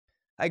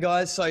Hey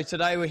guys, so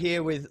today we're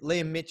here with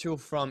Liam Mitchell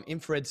from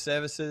Infrared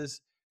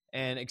Services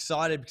and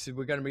excited because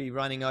we're going to be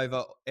running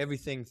over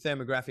everything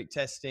thermographic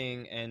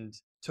testing and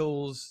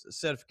tools,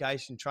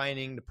 certification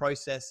training, the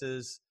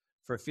processes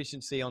for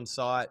efficiency on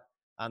site,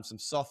 some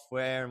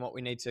software and what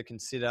we need to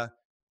consider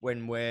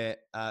when we're,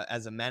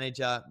 as a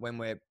manager, when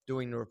we're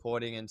doing the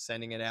reporting and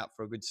sending it out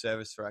for a good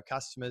service for our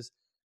customers.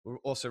 We'll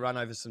also run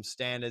over some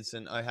standards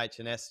and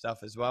OH&S stuff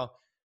as well.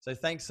 So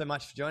thanks so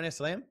much for joining us,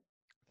 Liam.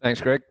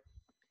 Thanks, Greg.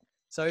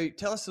 So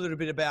tell us a little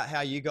bit about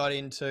how you got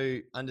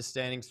into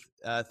understanding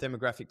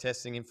thermographic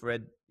testing,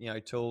 infrared,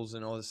 tools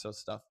and all this sort of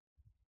stuff.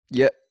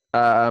 Yeah.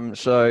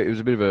 So it was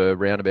a bit of a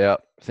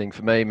roundabout thing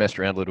for me. Messed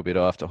around a little bit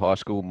after high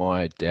school.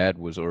 My dad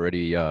was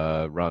already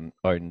owned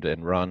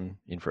and run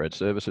Infrared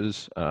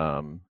Services.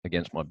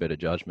 Against my better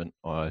judgment,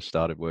 I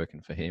started working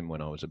for him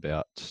when I was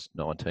about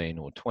 19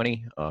 or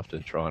 20 after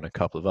trying a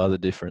couple of other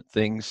different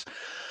things.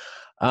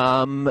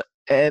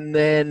 And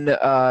then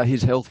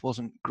his health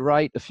wasn't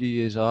great a few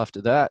years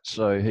after that,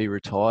 so he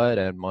retired,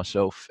 and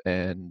myself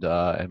and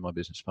my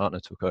business partner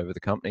took over the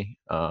company.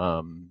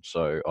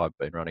 So I've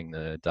been running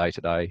the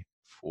day-to-day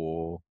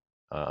for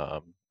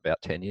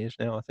about 10 years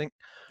now, I think.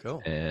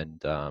 Cool. And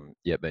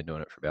been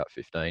doing it for about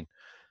 15.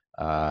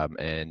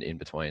 And in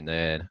between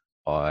there,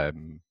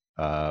 I'm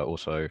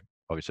also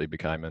obviously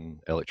became an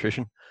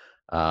electrician,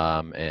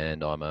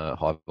 and I'm a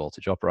high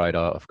voltage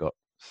operator. I've got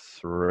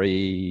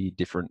 3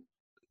 different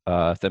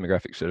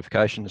thermographic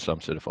certifications. So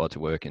I'm certified to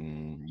work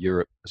in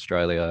Europe,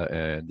 Australia,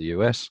 and the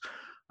US.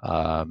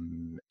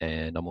 And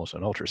I'm also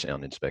an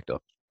ultrasound inspector.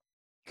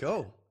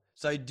 Cool.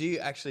 So do you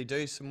actually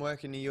do some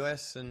work in the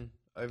US and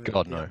over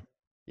God, here? no.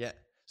 Yeah.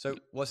 So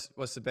what's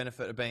the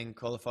benefit of being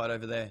qualified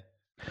over there?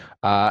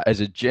 As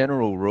a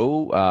general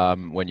rule,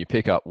 when you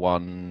pick up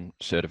one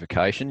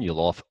certification,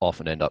 you'll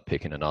often end up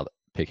picking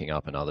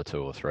up another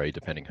 2 or 3,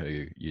 depending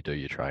who you do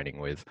your training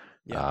with.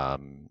 Yeah.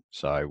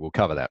 So we'll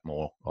cover that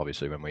more,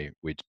 obviously, when we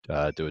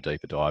do a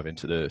deeper dive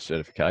into the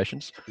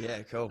certifications.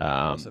 Yeah. Cool. Um,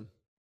 Awesome.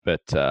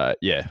 but a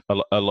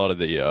lot of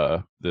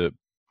the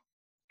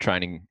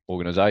training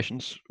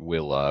organisations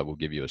will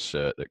give you a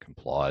cert that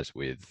complies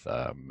with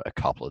a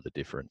couple of the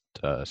different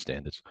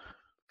standards.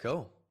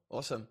 Cool.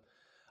 Awesome.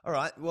 All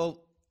right.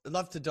 Well, I'd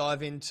love to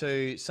dive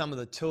into some of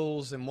the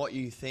tools and what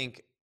you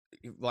think,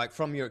 like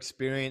from your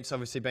experience,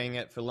 obviously being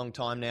it for a long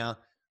time now,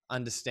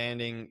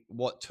 understanding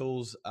what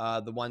tools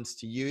are the ones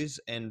to use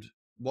and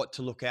what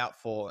to look out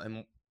for,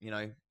 and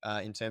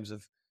in terms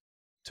of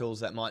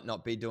tools that might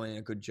not be doing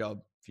a good job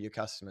for your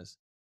customers.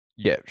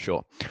 Yeah,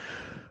 sure.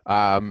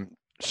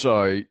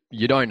 So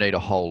you don't need a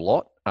whole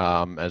lot,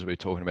 as we were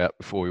talking about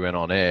before we went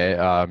on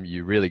air.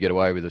 You really get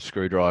away with a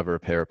screwdriver, a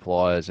pair of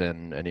pliers,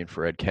 and an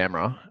infrared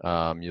camera.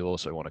 You'll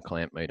also want a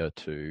clamp meter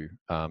to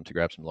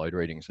grab some load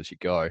readings as you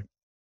go.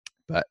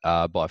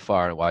 But by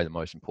far and away, the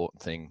most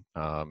important thing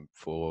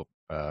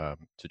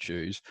to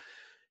choose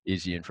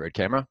is the infrared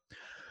camera.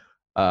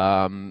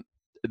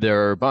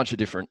 There are a bunch of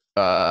different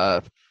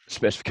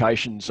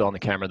specifications on the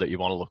camera that you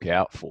want to look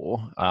out for.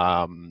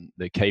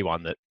 The key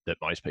one that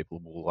most people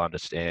will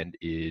understand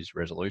is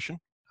resolution.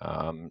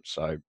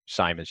 So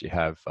same as you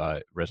have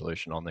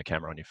resolution on the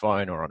camera on your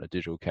phone or on a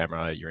digital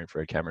camera, your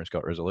infrared camera's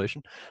got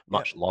resolution.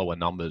 Much lower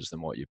numbers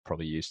than what you're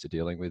probably used to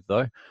dealing with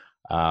though.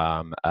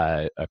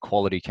 A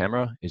quality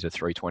camera is a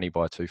 320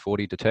 by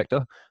 240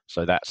 detector.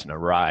 So that's an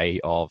array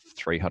of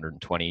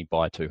 320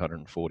 by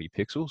 240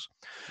 pixels.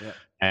 Yeah.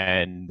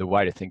 And the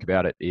way to think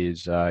about it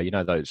is,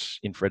 those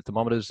infrared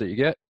thermometers that you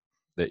get,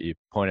 that you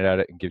point it at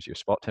it and gives you a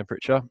spot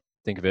temperature.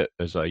 Think of it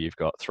as though you've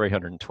got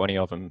 320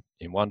 of them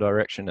in one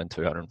direction and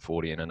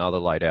 240 in another,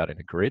 laid out in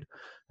a grid.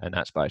 And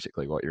that's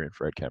basically what your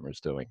infrared camera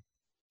is doing.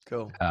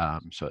 Cool.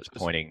 So it's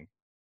pointing.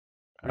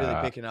 Really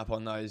picking up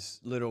on those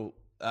little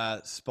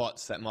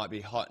spots that might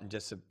be hot in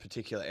just a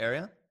particular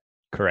area.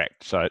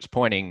 Correct. So it's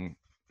pointing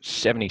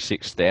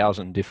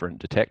 76,000 different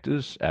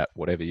detectors at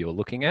whatever you're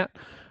looking at.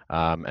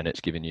 And it's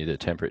giving you the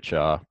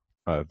temperature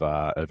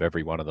of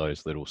every one of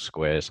those little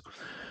squares.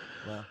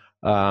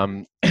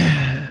 Wow.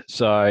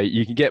 So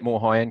you can get more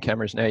high-end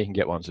cameras now. You can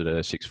get ones that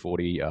are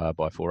 640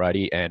 by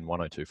 480 and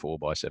 1024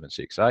 by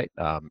 768.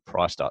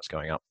 Price starts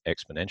going up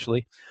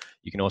exponentially.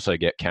 You can also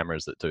get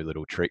cameras that do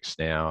little tricks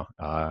now.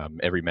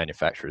 Every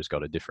manufacturer's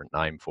got a different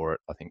name for it.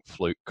 I think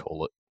Fluke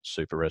call it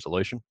super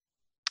resolution.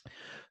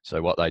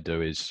 So what they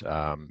do is,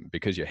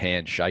 because your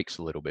hand shakes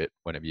a little bit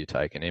whenever you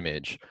take an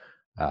image,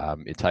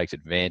 it takes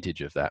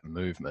advantage of that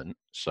movement.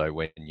 So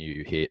when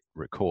you hit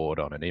record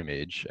on an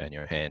image and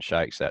your hand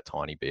shakes that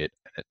tiny bit,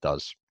 and it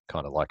does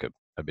kind of like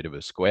a bit of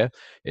a square,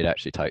 it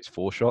actually takes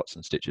 4 shots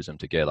and stitches them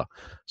together.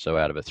 So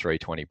out of a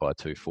 320 by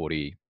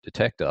 240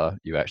 detector,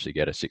 you actually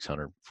get a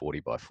 640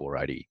 by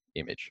 480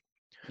 image.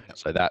 Yep.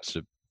 So that's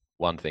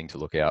one thing to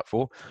look out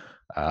for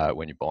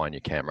when you're buying your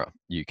camera.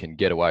 You can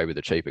get away with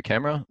a cheaper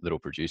camera that'll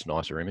produce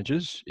nicer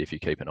images if you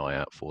keep an eye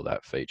out for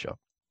that feature.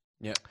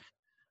 Yeah.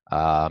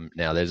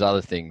 Now, there's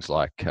other things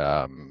like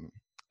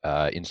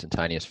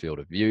instantaneous field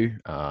of view,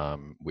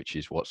 which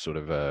is what sort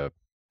of a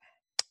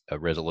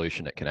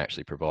resolution it can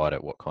actually provide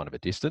at what kind of a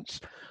distance.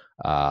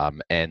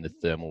 and the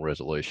thermal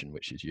resolution,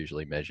 which is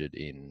usually measured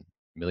in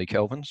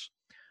millikelvins.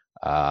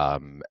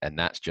 And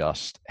that's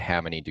just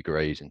how many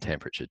degrees in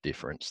temperature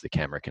difference the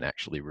camera can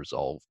actually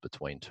resolve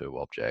between two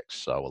objects.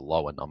 So a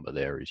lower number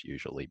there is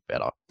usually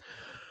better.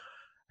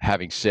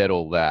 Having said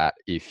all that,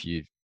 if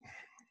you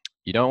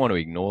don't want to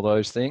ignore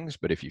those things,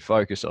 but if you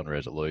focus on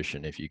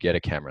resolution, if you get a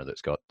camera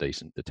that's got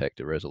decent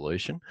detector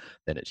resolution,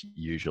 then it's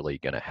usually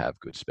going to have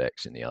good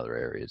specs in the other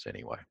areas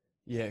anyway.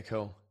 Yeah,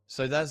 cool.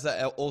 So does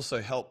that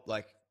also help,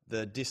 like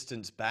the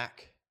distance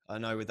back? I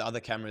know with other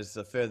cameras,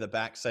 the further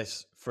back, say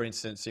for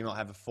instance, you might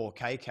have a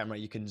 4K camera,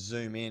 you can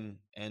zoom in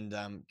and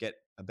get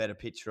a better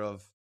picture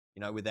of,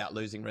 without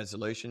losing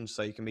resolution.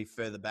 So you can be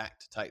further back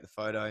to take the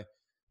photo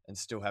and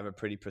still have a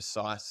pretty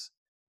precise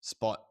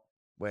spot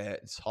where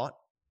it's hot.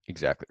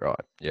 Exactly right.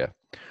 Yeah.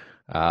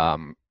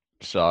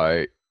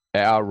 So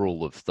our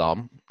rule of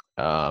thumb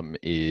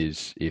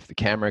is if the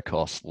camera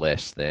costs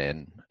less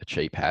than a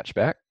cheap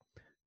hatchback,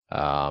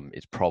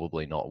 it's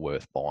probably not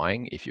worth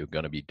buying if you're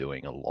going to be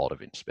doing a lot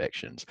of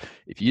inspections.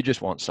 If you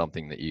just want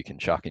something that you can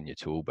chuck in your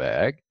tool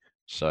bag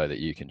so that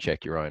you can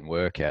check your own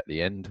work at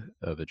the end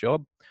of a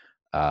job,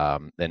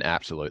 then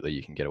absolutely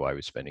you can get away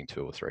with spending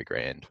 $2 or $3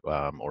 grand,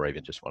 or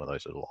even just one of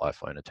those little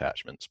iPhone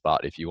attachments.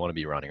 But if you want to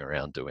be running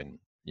around doing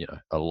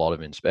a lot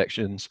of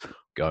inspections,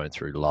 going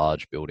through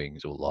large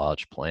buildings or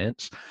large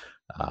plants,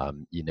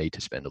 you need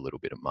to spend a little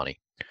bit of money.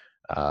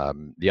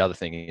 The other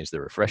thing is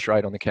the refresh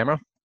rate on the camera.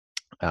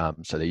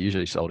 So they're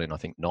usually sold in, I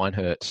think, 9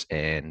 hertz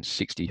and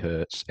 60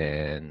 hertz,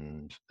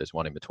 and there's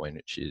one in between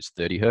which is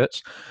 30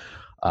 hertz.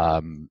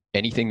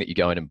 Anything that you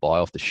go in and buy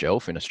off the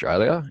shelf in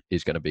Australia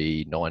is going to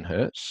be 9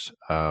 hertz.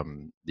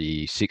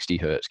 The 60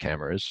 hertz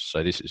cameras,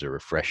 so this is a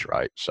refresh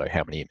rate, so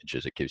how many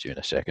images it gives you in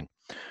a second.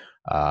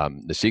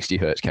 The 60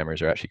 hertz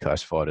cameras are actually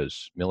classified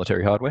as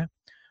military hardware,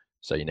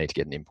 so you need to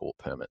get an import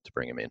permit to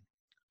bring them in,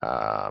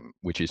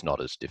 which is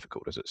not as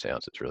difficult as it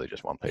sounds. It's really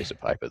just one piece of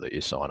paper that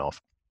you sign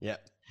off. Yeah.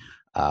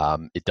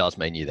 It does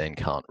mean you then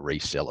can't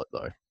resell it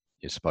though.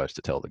 You're supposed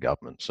to tell the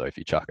government. So if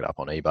you chuck it up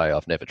on eBay,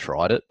 I've never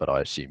tried it, but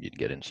I assume you'd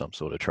get in some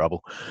sort of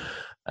trouble.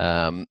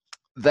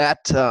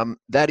 That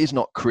is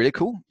not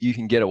critical. You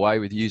can get away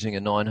with using a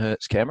 9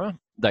 hertz camera.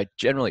 They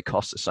generally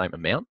cost the same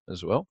amount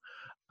as well.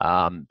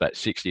 But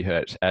 60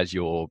 hertz, as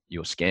you're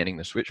scanning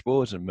the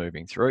switchboards and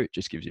moving through, it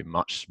just gives you a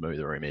much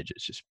smoother image.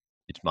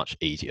 It's much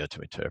easier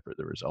to interpret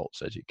the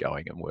results as you're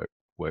going and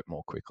work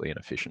more quickly and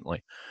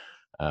efficiently.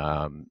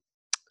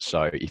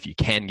 So if you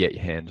can get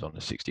your hands on a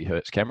 60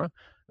 hertz camera,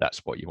 that's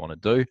what you want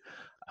to do.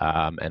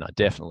 And I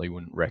definitely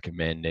wouldn't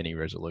recommend any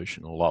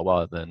resolution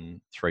lower than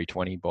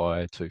 320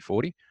 by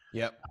 240.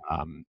 Yep.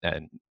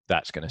 And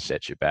that's going to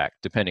set you back,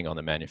 depending on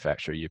the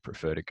manufacturer you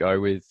prefer to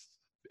go with,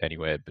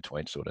 anywhere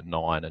between sort of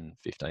 $9,000 and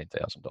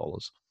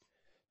 $15,000.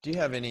 Do you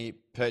have any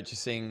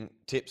purchasing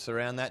tips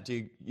around that? Do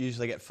you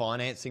usually get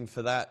financing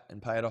for that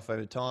and pay it off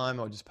over time,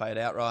 or just pay it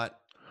outright?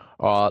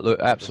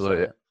 Look,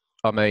 absolutely.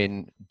 I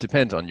mean,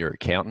 depends on your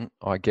accountant,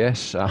 I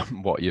guess,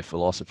 what your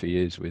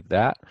philosophy is with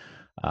that.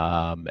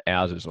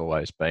 Ours has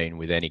always been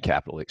with any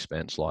capital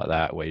expense like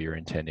that, where you're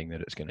intending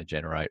that it's going to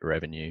generate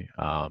revenue.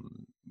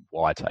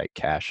 Why take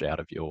cash out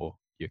of your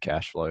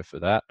cash flow for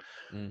that?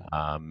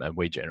 And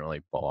we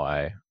generally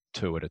buy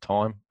 2 at a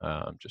time,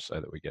 just so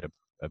that we get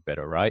a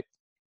better rate.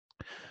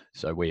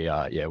 So we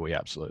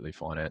absolutely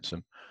finance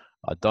them.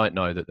 I don't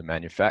know that the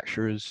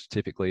manufacturers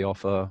typically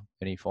offer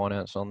any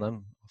finance on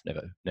them. I've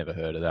never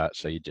heard of that.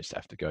 So you just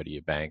have to go to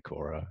your bank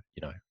or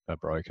a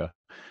broker.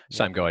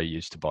 Same guy you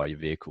used to buy your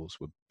vehicles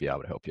would be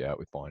able to help you out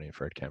with buying an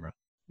infrared camera.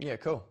 Yeah,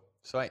 cool.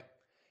 Sweet.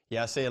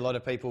 Yeah, I see a lot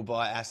of people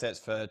buy assets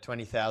for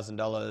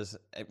 $20,000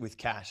 with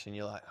cash, and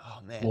you're like,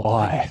 oh man.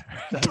 Why?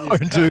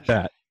 Don't do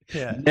that.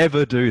 Yeah.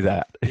 Never do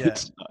that.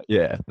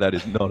 Yeah. That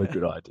is not a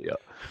good idea.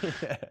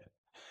 Yeah.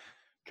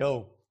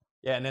 Cool.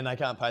 Yeah, and then they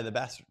can't pay the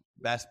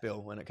BAS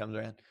bill when it comes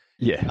around.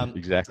 Yeah,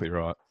 exactly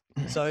right.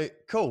 So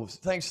cool.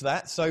 Thanks for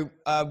that. So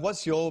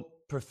what's your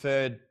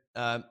preferred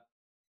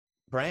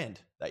brand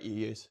that you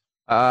use?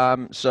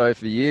 So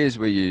for years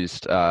we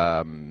used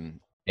NEC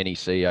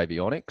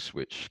Avionics,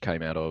 which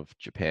came out of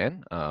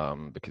Japan,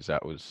 because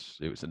it was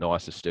the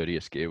nicest,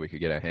 sturdiest gear we could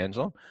get our hands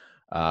on.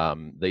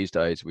 These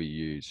days we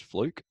use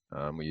Fluke.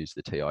 We use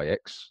the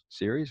TIX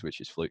series,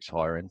 which is Fluke's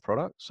higher end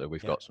product. So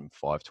we've got some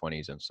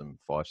 520s and some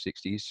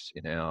 560s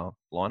in our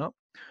lineup.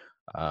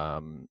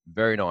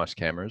 Very nice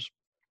cameras.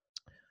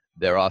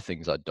 There are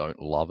things I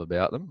don't love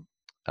about them.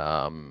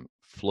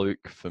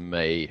 Fluke for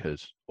me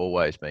has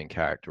always been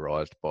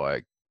characterized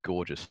by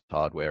gorgeous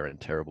hardware and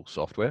terrible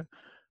software.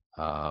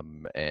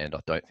 And I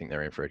don't think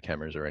their infrared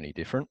cameras are any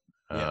different.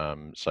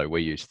 So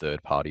we use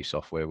third-party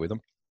software with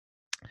them.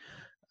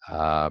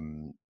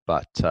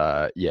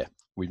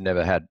 We've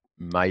never had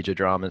major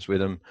dramas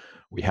with them.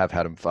 We have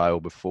had them fail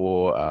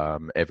before.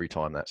 Every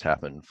time that's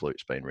happened,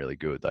 Fluke's been really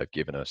good. They've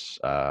given us,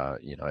 a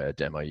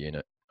demo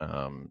unit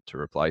to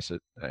replace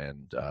it,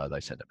 and they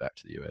send it back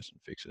to the US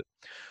and fix it.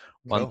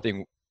 Cool. One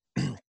thing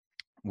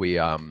we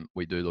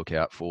do look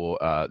out for,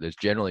 there's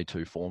generally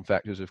 2 form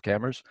factors of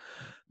cameras.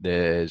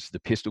 There's the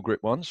pistol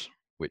grip ones,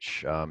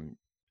 which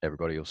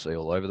everybody will see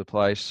all over the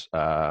place.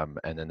 And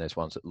then there's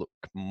ones that look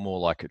more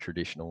like a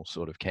traditional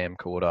sort of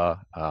camcorder.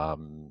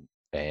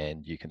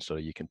 And you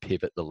can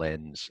pivot the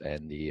lens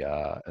and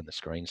the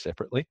screen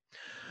separately.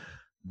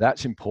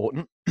 That's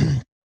important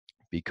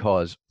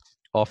because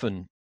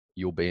often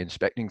you'll be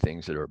inspecting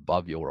things that are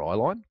above your eye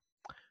line.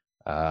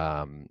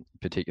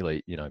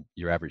 Particularly,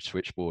 your average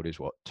switchboard is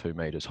 2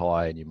 meters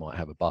high, and you might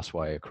have a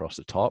busway across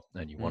the top,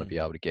 and you want to be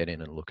able to get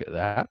in and look at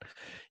that.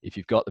 If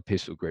you've got the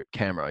pistol grip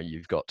camera,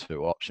 you've got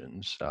two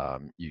options.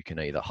 You can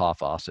either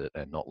half-ass it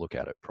and not look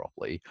at it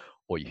properly,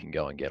 or you can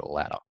go and get a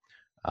ladder.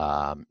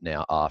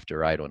 Now,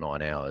 after 8 or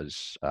 9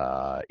 hours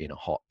in a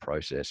hot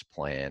process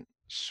plant,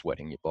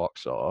 sweating your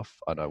box off,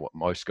 I know what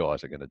most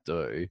guys are going to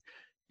do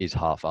is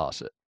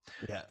half-ass it.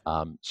 Yeah.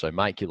 So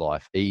make your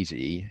life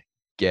easy.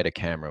 Get a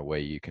camera where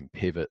you can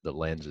pivot the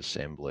lens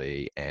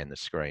assembly and the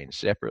screen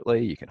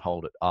separately. You can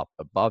hold it up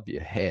above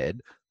your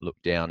head, look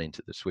down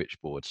into the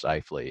switchboard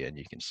safely, and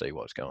you can see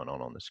what's going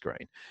on the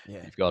screen. Yeah.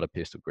 If you've got a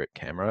pistol grip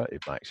camera,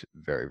 it makes it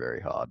very, very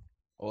hard.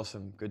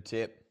 Awesome. Good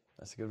tip.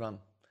 That's a good one.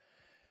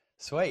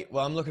 Sweet.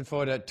 Well, I'm looking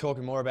forward to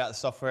talking more about the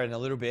software in a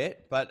little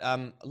bit, but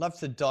I'd love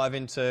to dive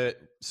into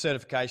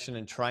certification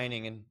and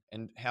training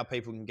and how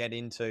people can get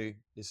into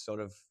this sort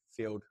of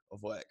field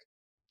of work.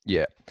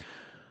 Yeah.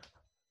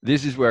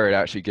 This is where it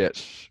actually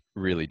gets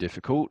really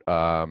difficult.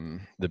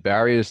 The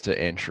barriers to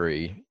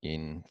entry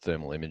in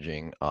thermal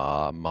imaging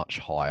are much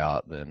higher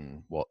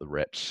than what the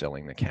reps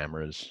selling the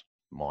cameras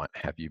might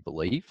have you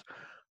believe.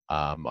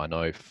 I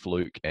know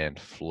Fluke and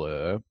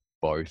FLIR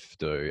both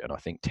do, and I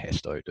think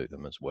Testo do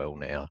them as well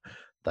now.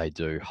 They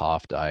do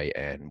half-day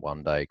and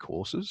one-day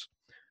courses.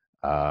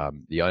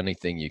 The only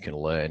thing you can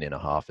learn in a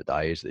half a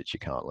day is that you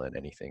can't learn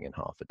anything in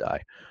half a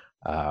day.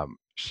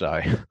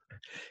 So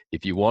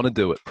if you want to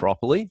do it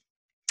properly,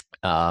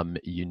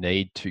 you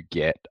need to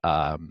get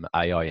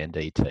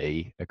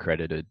AINDT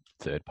accredited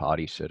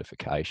third-party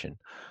certification.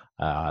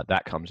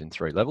 That comes in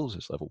 3 levels.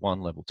 It's level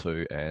 1, level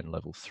 2, and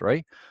level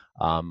 3.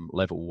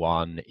 Level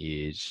 1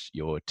 is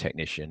your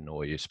technician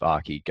or your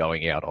Sparky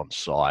going out on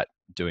site,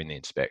 doing the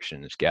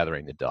inspections,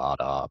 gathering the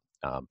data,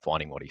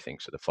 finding what he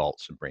thinks are the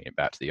faults and bringing it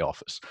back to the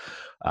office.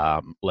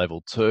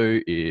 Level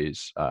 2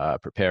 is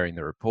preparing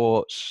the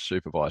reports,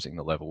 supervising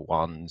the level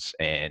 1s,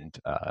 and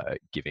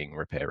giving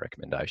repair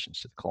recommendations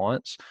to the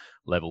clients.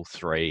 Level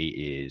 3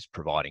 is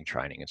providing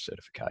training and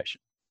certification.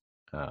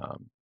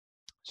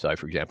 So,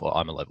 for example,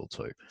 I'm a level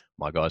 2.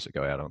 My guys that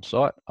go out on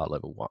site are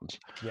level 1s.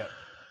 Yeah.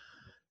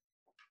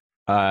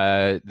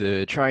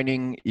 The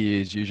training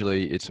is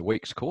usually, it's a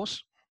week's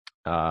course,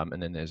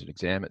 and then there's an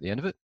exam at the end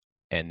of it.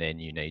 And then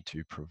you need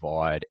to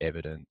provide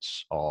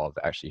evidence of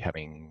actually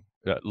having,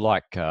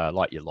 like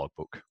your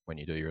logbook when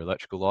you do your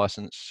electrical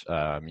license,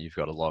 you've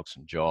got to log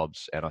some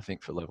jobs. And I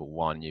think for level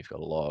 1, you've got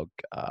to log,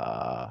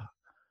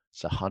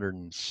 it's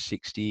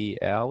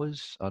 160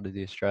 hours under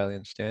the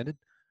Australian standard.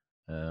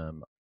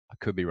 I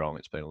could be wrong.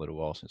 It's been a little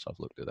while since I've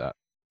looked at that.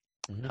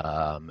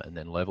 Mm-hmm. And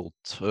then level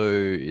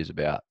 2 is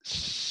about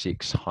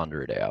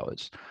 600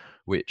 hours,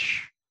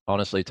 which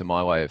honestly, to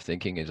my way of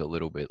thinking, is a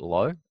little bit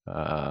low.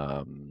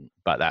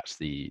 But that's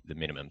the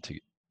minimum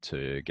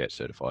to get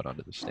certified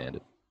under the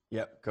standard.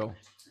 Yep, cool.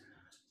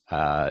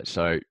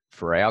 So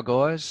for our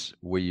guys,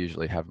 we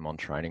usually have them on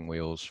training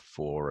wheels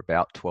for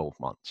about 12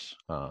 months,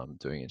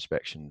 doing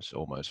inspections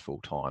almost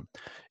full time.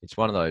 It's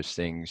one of those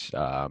things,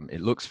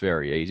 it looks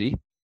very easy,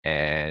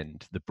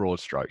 and the broad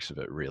strokes of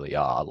it really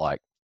are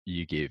like,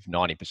 you give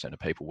 90% of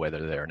people,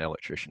 whether they're an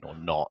electrician or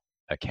not,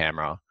 a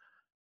camera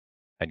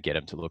and get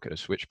them to look at a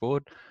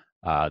switchboard,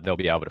 they'll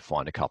be able to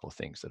find a couple of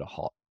things that are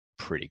hot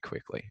pretty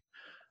quickly.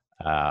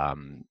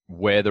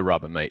 Where the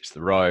rubber meets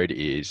the road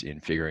is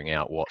in figuring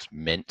out what's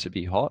meant to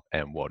be hot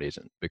and what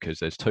isn't, because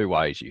there's 2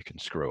 ways you can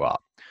screw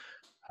up.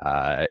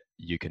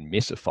 You can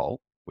miss a fault,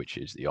 which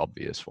is the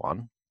obvious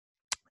one.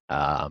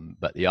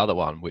 But the other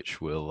one,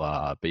 which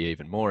will be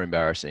even more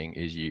embarrassing,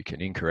 is you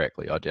can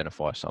incorrectly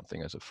identify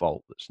something as a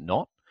fault that's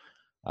not.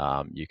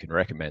 You can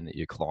recommend that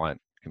your client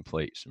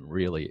complete some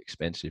really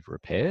expensive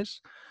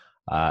repairs,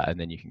 and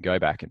then you can go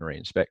back and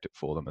re-inspect it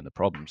for them, and the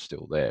problem's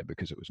still there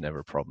because it was never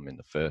a problem in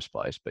the first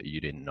place, but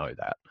you didn't know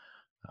that.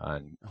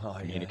 And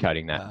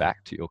communicating that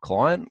back to your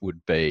client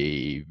would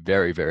be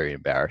very, very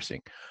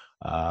embarrassing.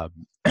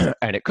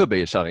 And it could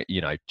be something,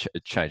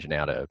 changing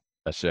out a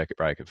circuit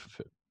breaker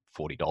for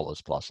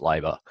 $40 plus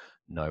labor,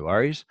 no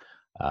worries.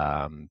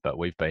 But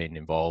we've been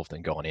involved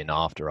and gone in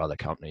after other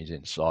companies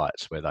in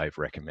sites where they've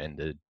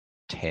recommended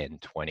 $10,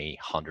 $20,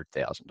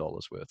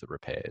 $100,000 worth of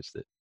repairs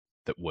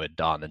that were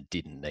done and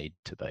didn't need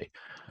to be.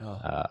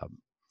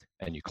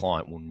 And your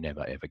client will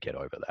never, ever get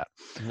over that.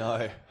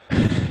 No.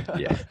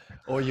 Yeah.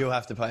 Or you'll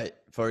have to pay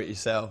for it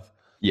yourself.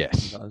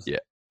 Yes. Sometimes. Yeah.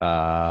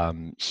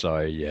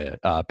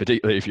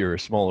 Particularly if you're a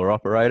smaller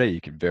operator,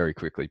 you can very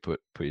quickly put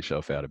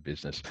yourself out of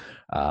business.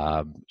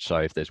 So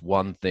if there's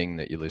one thing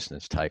that your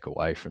listeners take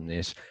away from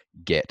this,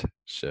 get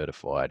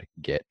certified,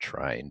 get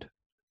trained,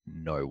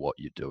 know what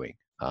you're doing.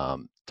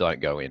 Don't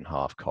go in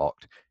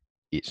half-cocked.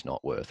 It's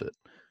not worth it.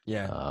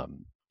 Yeah.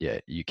 yeah,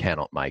 you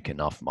cannot make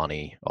enough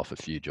money off a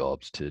few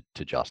jobs to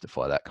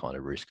justify that kind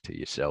of risk to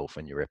yourself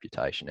and your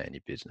reputation and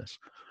your business.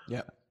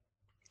 Yeah.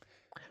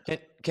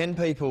 Can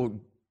people,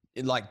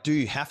 like, do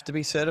you have to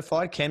be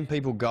certified? Can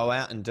people go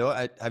out and do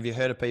it? Have you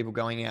heard of people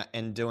going out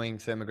and doing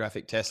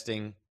thermographic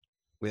testing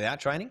without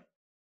training?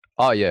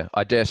 Oh yeah,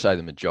 I dare say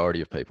the majority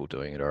of people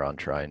doing it are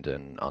untrained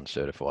and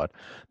uncertified.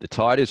 The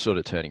tide is sort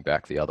of turning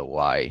back the other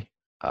way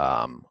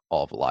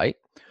of late.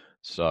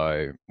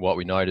 So what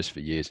we noticed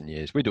for years and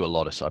years, we do a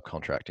lot of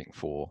subcontracting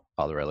for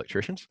other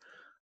electricians.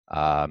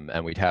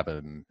 And we'd have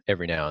them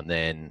every now and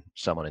then.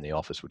 Someone in the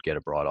office would get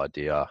a bright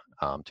idea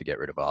to get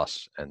rid of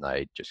us, and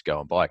they just go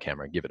and buy a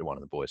camera and give it to one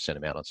of the boys, send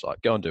them out on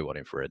site, go and do what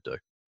infrared do.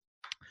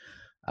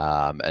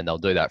 And they'll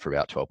do that for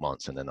about 12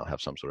 months, and then they'll have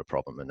some sort of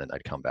problem, and then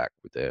they'd come back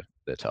with their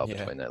tail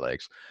between their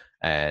legs.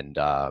 And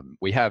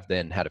we have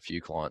then had a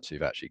few clients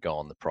who've actually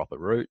gone the proper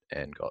route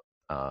and got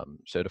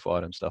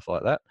certified and stuff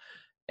like that.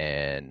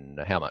 And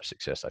how much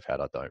success they've had,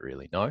 I don't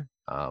really know,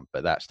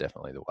 but that's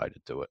definitely the way to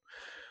do it.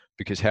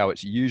 Because how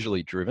it's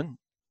usually driven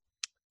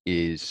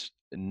is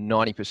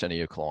 90% of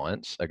your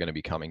clients are going to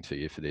be coming to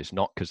you for this,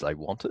 not because they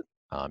want it.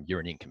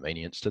 You're an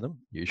inconvenience to them,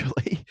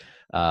 usually.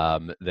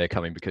 They're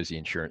coming because the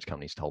insurance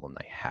company's told them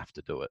they have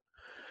to do it.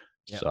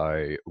 Yep.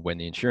 So when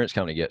the insurance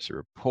company gets a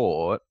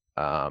report,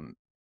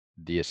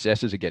 the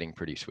assessors are getting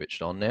pretty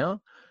switched on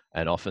now.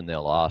 And often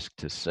they'll ask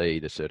to see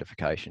the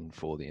certification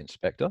for the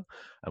inspector.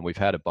 And we've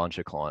had a bunch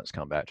of clients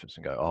come back to us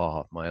and go,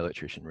 oh, my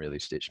electrician really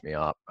stitched me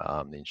up.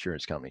 The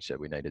insurance company said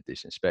we needed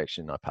this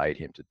inspection. I paid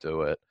him to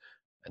do it.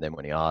 And then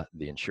when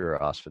the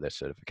insurer asked for their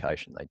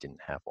certification, they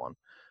didn't have one.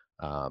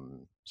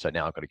 So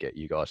now I've got to get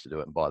you guys to do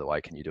it. And by the way,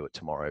 can you do it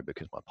tomorrow?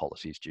 Because my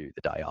policy is due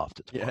the day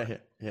after tomorrow.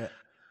 Yeah.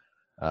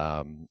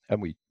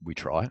 And we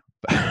try,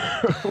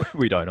 but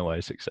we don't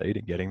always succeed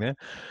in getting there.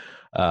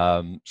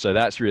 So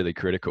that's really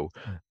critical.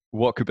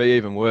 What could be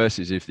even worse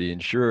is if the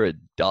insurer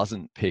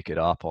doesn't pick it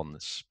up on the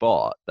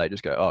spot, they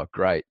just go, oh,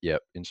 great,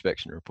 yep,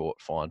 inspection report,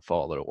 fine,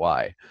 file it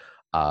away.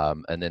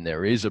 And then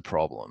there is a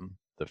problem.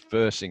 The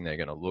first thing they're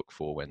going to look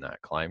for when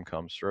that claim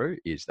comes through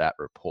is that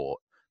report.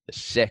 The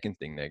second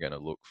thing they're going to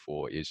look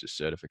for is the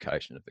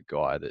certification of the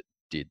guy that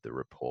did the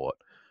report.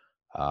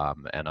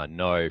 And I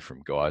know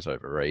from guys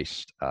over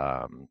East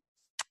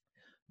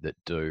that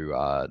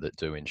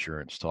do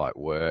insurance type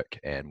work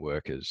and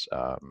work as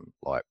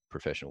like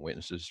professional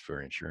witnesses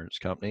for insurance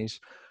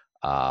companies.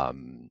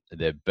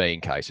 There've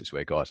been cases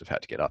where guys have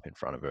had to get up in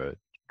front of a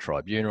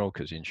tribunal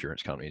because the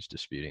insurance company is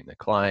disputing the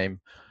claim.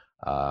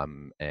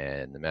 And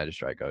the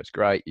magistrate goes,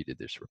 great, you did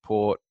this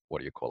report. What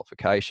are your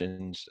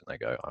qualifications? And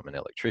they go, I'm an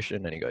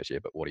electrician. And he goes, yeah,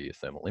 but what are your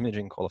thermal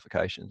imaging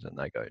qualifications? And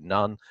they go,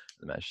 none.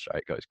 The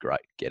magistrate goes,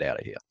 great, get out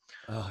of here.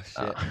 Oh,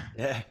 shit.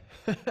 Yeah.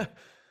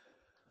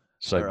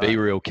 So be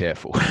real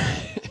careful.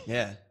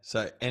 Yeah.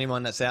 So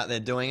anyone that's out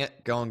there doing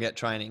it, go and get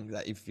training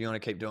that if you want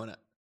to keep doing it.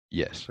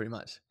 Yes. Pretty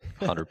much.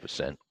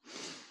 100%.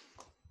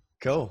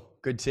 Cool.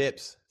 Good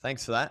tips.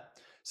 Thanks for that.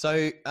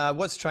 So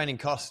what's training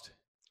cost?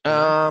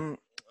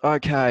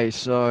 Okay,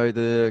 so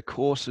the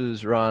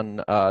courses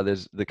run,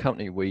 there's the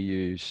company we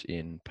use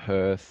in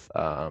Perth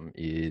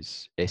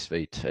is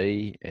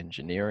SVT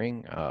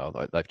Engineering.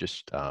 They've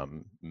just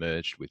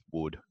merged with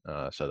Wood,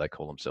 so they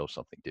call themselves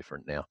something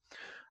different now.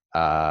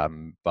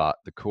 But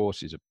the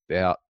course is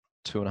about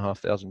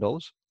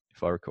 $2,500,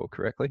 if I recall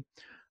correctly.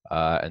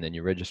 And then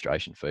your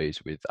registration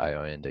fees with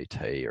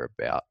AINDT are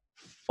about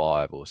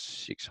 $500 or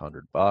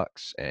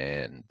 $600,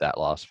 and that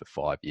lasts for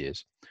 5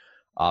 years.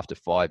 After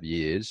 5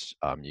 years,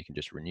 you can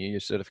just renew your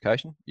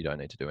certification. You don't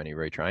need to do any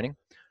retraining.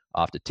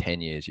 After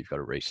 10 years, you've got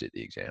to resit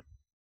the exam.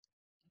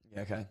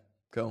 Yeah, okay,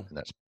 cool. And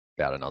that's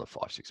about another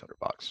 $500-600.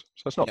 So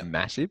it's not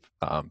massive,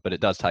 but it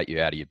does take you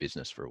out of your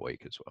business for a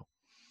week as well.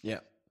 Yeah.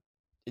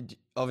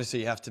 Obviously,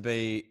 you have to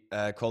be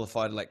a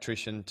qualified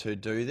electrician to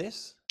do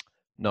this?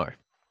 No,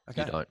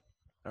 you don't.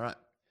 All right.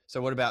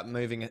 So what about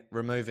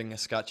removing a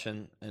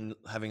scutcheon and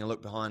having a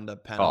look behind the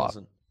panels?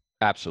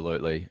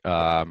 Absolutely.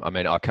 I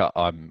mean,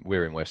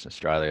 we're in Western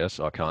Australia,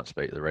 so I can't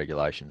speak to the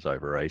regulations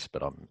over East,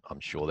 but I'm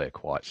sure they're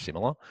quite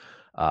similar.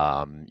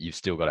 You've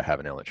still got to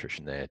have an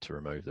electrician there to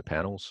remove the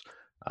panels.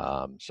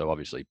 So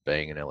obviously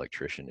being an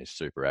electrician is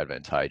super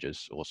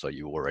advantageous. Also,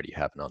 you already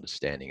have an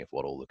understanding of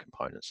what all the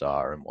components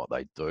are and what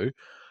they do.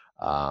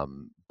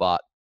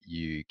 But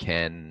you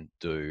can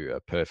do a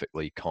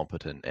perfectly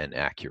competent and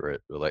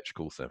accurate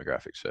electrical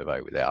thermographic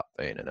survey without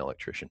being an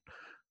electrician.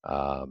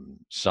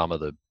 Some of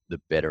the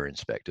better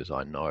inspectors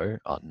I know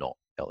are not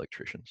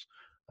electricians,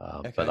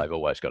 but they've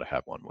always got to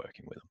have one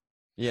working with them.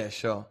 Yeah,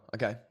 sure.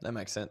 Okay, that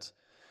makes sense.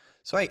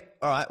 Sweet.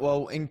 All right.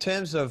 Well, in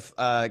terms of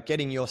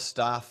getting your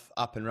staff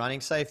up and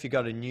running, say if you've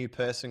got a new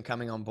person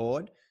coming on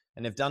board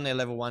and they've done their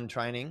level 1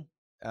 training,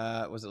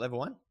 was it level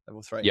 1?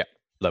 Level 3? Yeah,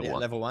 level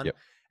 1. Level 1. Yep.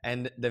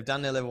 And they've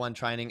done their level 1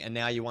 training and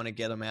now you want to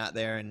get them out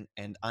there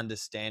and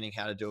understanding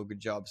how to do a good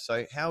job.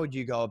 So how would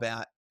you go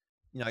about,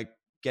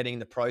 getting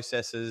the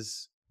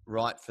processes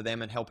right for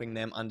them and helping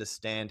them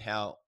understand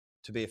how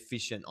to be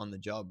efficient on the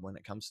job when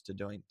it comes to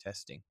doing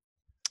testing?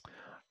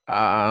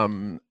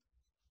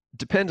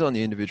 Depends on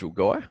the individual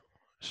guy.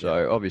 Yeah.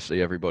 So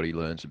obviously everybody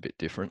learns a bit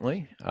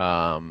differently.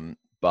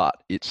 But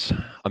it's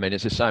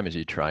the same as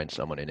you train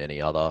someone in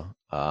any other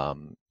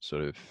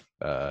sort of,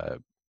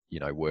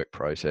 work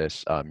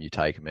process. You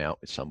take them out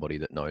with somebody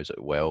that knows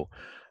it well,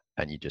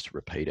 and you just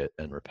repeat it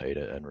and repeat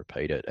it and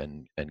repeat it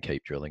and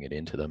keep drilling it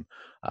into them.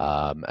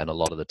 And a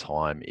lot of the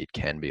time it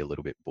can be a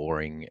little bit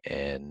boring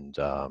and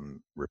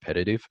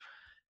repetitive.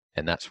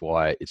 And that's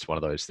why it's one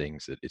of those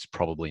things that it's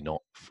probably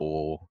not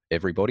for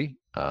everybody,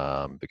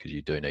 because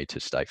you do need to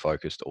stay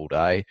focused all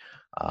day.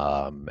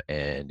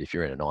 And if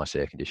you're in a nice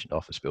air conditioned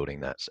office building,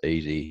 that's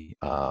easy.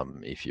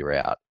 If you're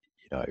out,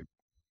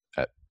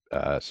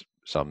 at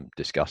some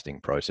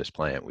disgusting process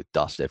plant with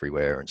dust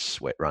everywhere and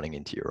sweat running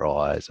into your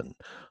eyes and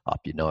up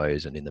your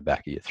nose and in the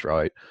back of your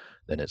throat,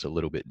 then it's a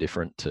little bit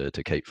different to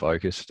keep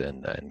focused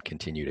and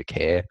continue to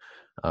care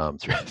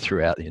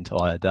throughout the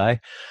entire day.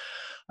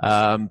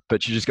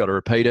 But you just got to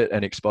repeat it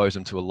and expose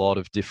them to a lot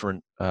of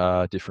different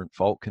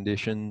fault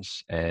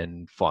conditions,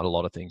 and find a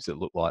lot of things that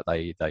look like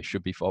they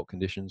should be fault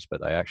conditions,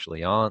 but they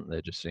actually aren't.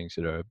 They're just things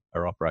that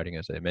are operating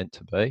as they're meant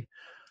to be.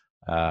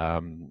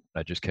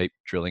 I just keep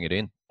drilling it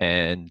in,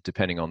 and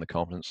depending on the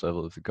confidence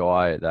level of the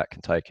guy, that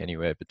can take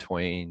anywhere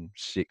between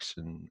 6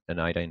 and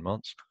 18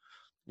 months.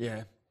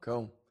 Yeah,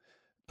 cool.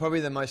 Probably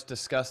the most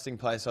disgusting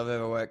place I've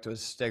ever worked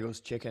was Steggles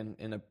Chicken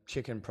in a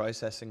chicken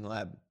processing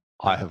lab.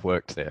 I have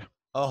worked there.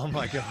 Oh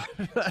my God.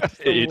 That's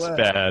the It's worst.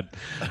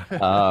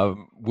 bad.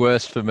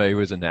 Worst for me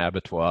was an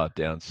abattoir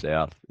down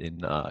south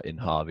in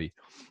Harvey.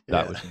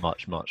 That Yeah. was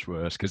much, much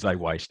worse because they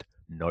waste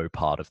no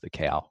part of the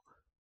cow.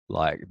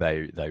 Like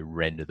they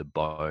render the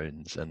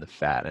bones and the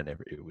fat and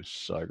everything. It was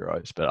so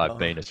gross. But I've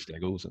been to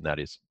Steggles, and that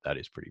is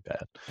pretty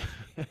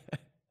bad.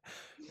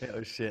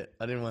 Oh shit.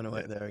 I didn't want to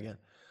work there again.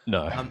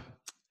 No.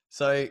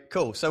 So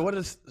cool. So all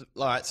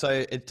right. So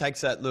it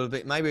takes that little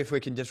bit. Maybe if we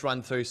can just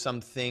run through some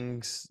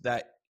things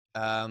that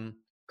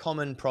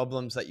common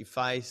problems that you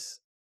face,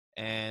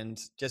 and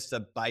just a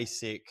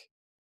basic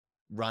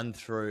run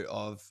through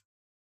of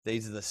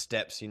these are the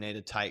steps you need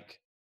to take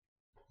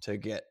to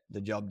get the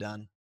job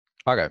done.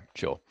 Okay,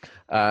 sure.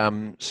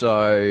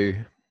 So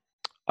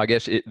I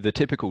guess the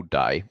typical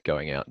day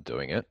going out and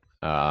doing it,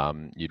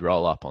 you'd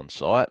roll up on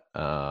site,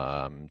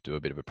 do a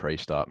bit of a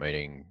pre-start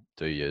meeting,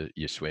 do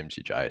your swims,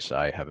 your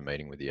JSA, have a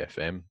meeting with the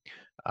FM.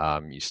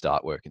 You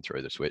start working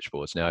through the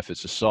switchboards. Now, if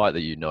it's a site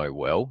that you know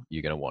well,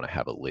 you're going to want to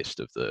have a list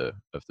of the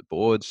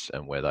boards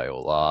and where they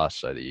all are,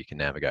 so that you can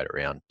navigate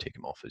around, tick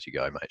them off as you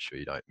go, make sure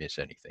you don't miss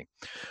anything.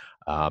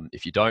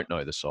 If you don't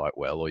know the site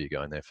well, or you're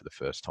going there for the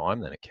first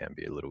time, then it can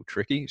be a little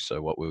tricky.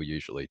 So what we'll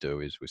usually do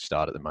is we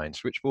start at the main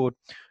switchboard,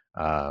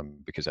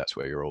 because that's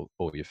where all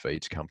your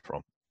feeds come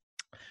from.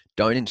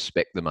 Don't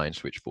inspect the main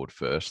switchboard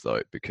first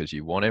though, because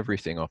you want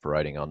everything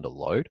operating under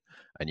load,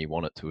 and you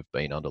want it to have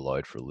been under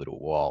load for a little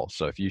while.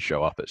 So if you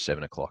show up at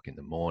 7 o'clock in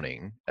the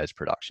morning as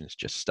production's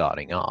just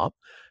starting up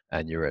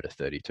and you're at a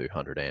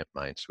 3200 amp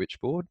main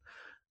switchboard,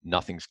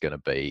 nothing's going to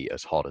be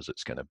as hot as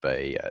it's going to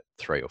be at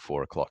 3 or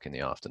 4 o'clock in the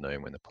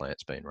afternoon when the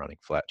plant's been running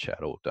flat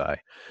chat all day.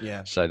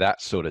 Yeah. So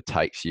that sort of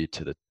takes you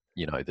to the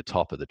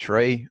top of the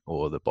tree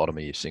or the bottom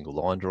of your single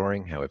line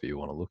drawing, however you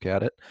want to look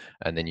at it.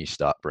 And then you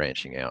start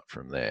branching out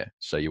from there.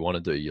 So you want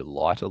to do your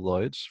lighter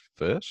loads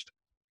first,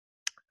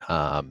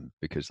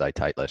 because they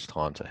take less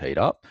time to heat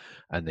up.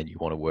 And then you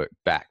want to work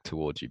back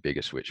towards your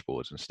bigger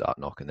switchboards and start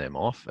knocking them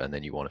off. And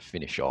then you want to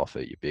finish off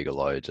at your bigger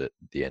loads at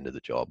the end of the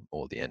job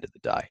or the end of the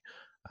day.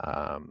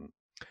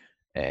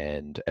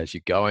 And as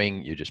you're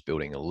going, you're just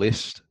building a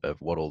list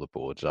of what all the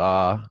boards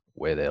are,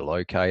 where they're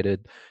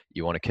located.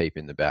 You want to keep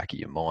in the back of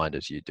your mind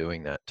as you're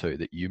doing that too,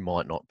 that you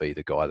might not be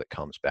the guy that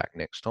comes back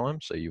next time.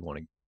 So you want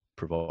to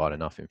provide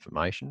enough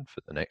information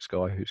for the next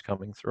guy who's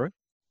coming through.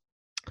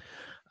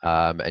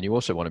 And you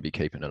also want to be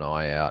keeping an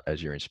eye out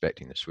as you're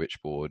inspecting the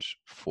switchboards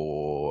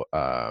for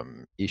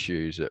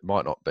issues that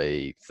might not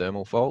be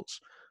thermal faults,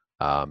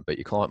 but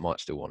your client might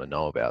still want to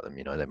know about them.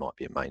 There might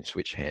be a main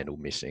switch handle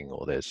missing,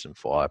 or there's some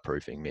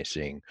fireproofing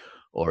missing,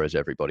 or as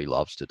everybody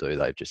loves to do,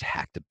 they've just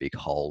hacked a big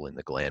hole in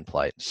the gland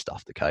plate and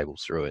stuffed the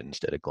cables through it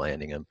instead of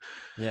glanding them.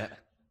 Yeah.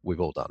 We've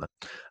all done it.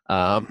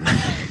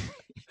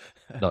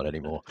 Not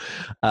anymore.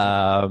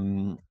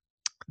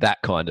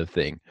 That kind of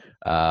thing.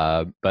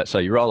 But so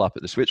you roll up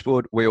at the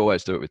switchboard. We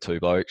always do it with 2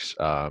 blokes,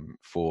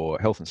 for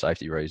health and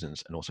safety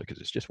reasons, and also because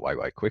it's just way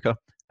quicker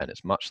and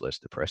it's much less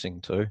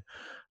depressing too.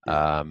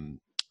 Yeah.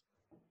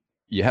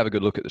 You have a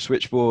good look at the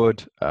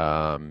switchboard,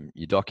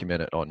 you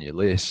document it on your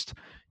list,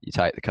 you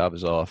take the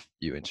covers off,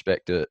 you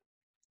inspect it,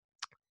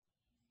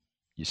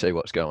 you see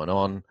what's going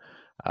on.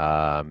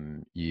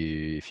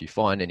 If you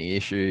find any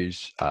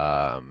issues,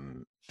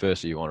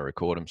 firstly, you want to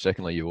record them.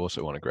 Secondly, you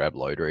also want to grab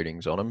load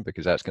readings on them,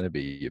 because that's going to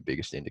be your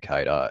biggest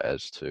indicator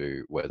as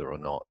to whether or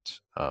not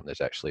there's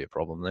actually a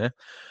problem there.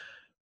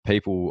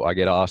 I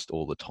get asked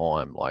all the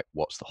time, like,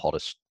 what's the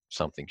hottest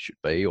something should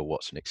be, or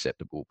what's an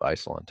acceptable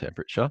baseline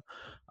temperature.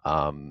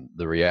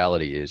 The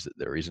reality is that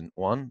there isn't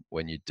one.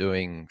 When you're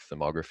doing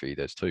thermography,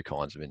 there's two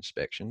kinds of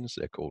inspections.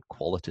 They're called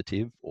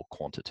qualitative or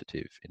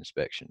quantitative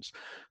inspections.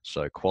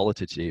 So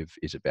qualitative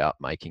is about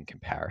making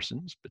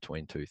comparisons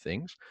between two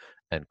things,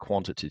 and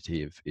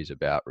quantitative is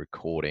about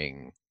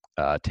recording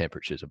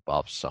temperatures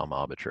above some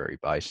arbitrary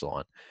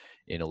baseline.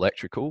 In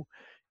electrical,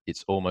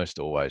 it's almost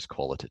always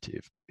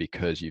qualitative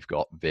because you've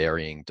got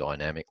varying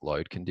dynamic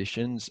load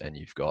conditions and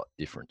you've got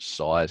different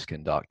size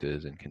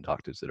conductors and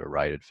conductors that are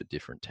rated for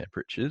different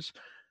temperatures.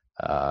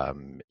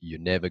 You're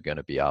never going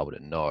to be able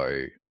to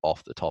know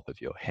off the top of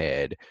your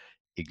head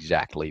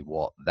exactly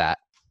what that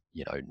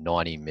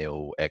 90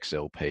 mil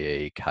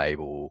XLPE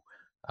cable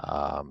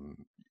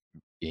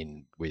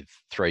with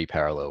 3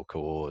 parallel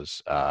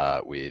cores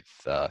with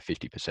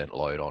 50%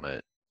 load on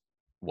it,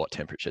 what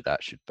temperature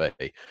that should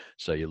be.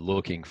 So you're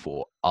looking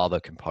for other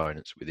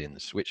components within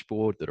the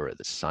switchboard that are at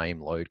the same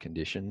load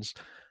conditions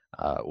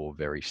or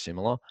very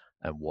similar,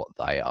 and what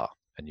they are.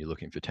 And you're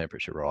looking for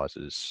temperature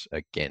rises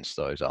against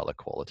those other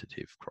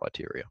qualitative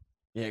criteria.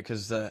 Yeah,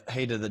 because the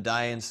heat of the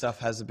day and stuff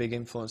has a big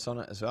influence on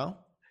it as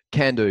well.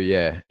 Can do,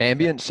 yeah.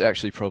 Ambient's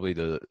actually probably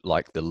the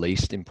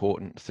least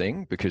important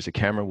thing because the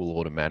camera will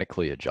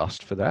automatically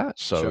adjust for that.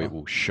 So Sure. it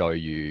will show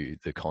you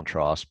the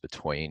contrast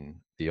between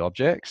the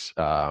objects.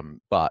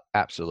 But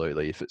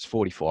absolutely, if it's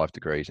 45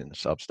 degrees in the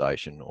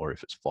substation or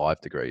if it's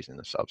 5 degrees in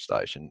the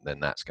substation, then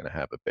that's going to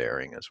have a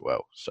bearing as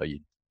well. So you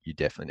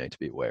definitely need to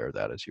be aware of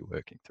that as you're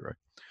working through.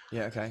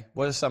 Yeah, okay.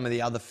 What are some of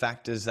the other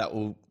factors that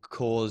will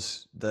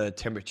cause the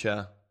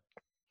temperature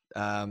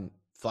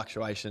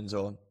fluctuations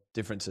or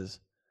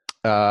differences?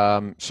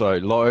 So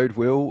load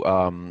will,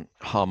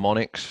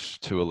 harmonics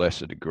to a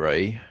lesser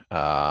degree.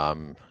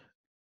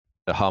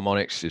 The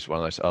harmonics is one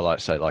of those, I like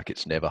to say, like,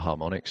 it's never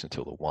harmonics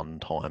until the one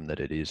time that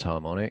it is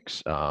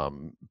harmonics.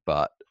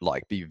 But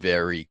like, be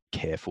very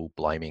careful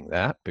blaming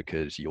that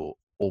because you're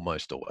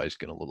almost always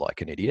going to look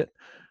like an idiot.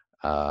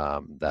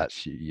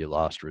 That's your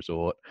last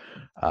resort.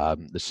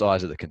 The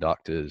size of the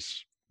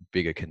conductors,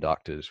 bigger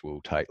conductors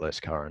will take less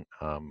current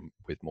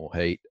with more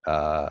heat.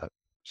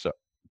 So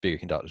bigger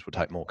conductors will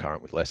take more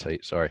current with less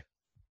heat, sorry.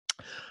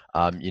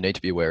 You need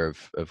to be aware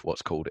of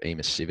what's called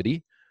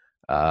emissivity.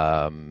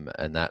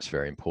 And that's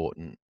very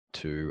important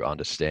to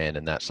understand,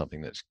 and that's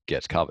something that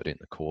gets covered in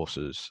the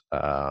courses.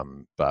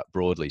 But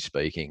broadly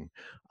speaking,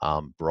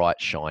 bright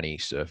shiny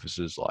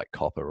surfaces like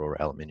copper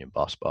or aluminium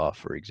bus bar,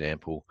 for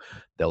example,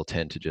 they'll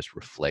tend to just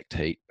reflect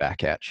heat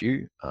back at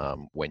you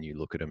when you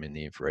look at them in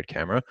the infrared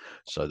camera,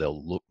 so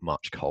they'll look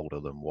much colder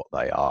than what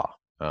they are.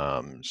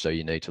 So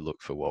you need to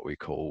look for what we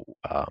call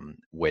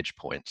wedge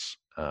points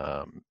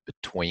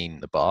between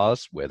the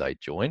bars where they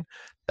join.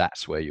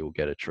 That's where you'll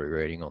get a true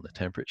reading on the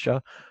temperature.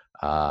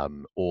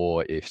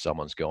 Or if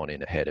someone's gone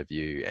in ahead of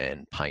you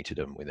and painted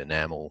them with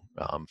enamel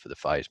for the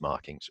phase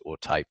markings or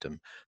taped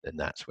them, then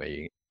that's where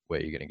you're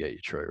going to get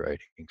your true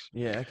readings.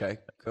 Yeah, okay,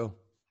 cool.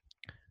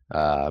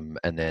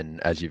 And then,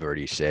 as you've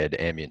already said,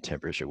 ambient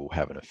temperature will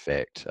have an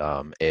effect.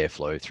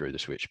 Airflow through the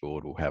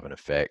switchboard will have an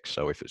effect.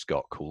 So if it's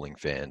got cooling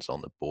fans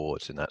on the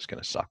boards, then that's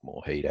going to suck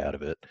more heat out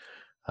of it.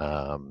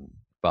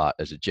 But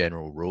as a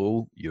general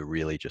rule, you're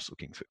really just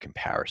looking for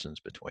comparisons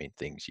between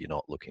things. You're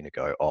not looking to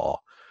go, oh,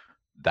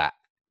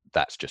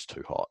 that's just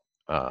too hot.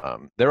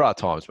 There are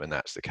times when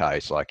that's the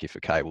case. Like if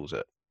a cable's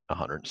at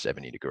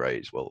 170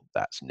 degrees, well,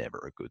 that's never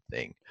a good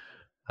thing.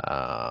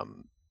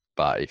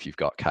 But if you've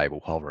got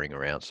cable hovering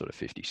around sort of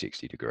 50,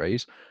 60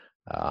 degrees,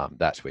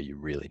 that's where you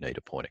really need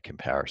a point of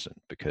comparison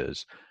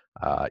because,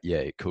 yeah,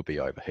 it could be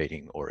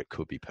overheating or it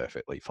could be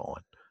perfectly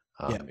fine.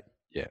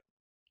 Yeah.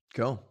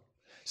 Cool.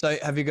 So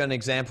have you got an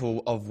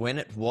example of when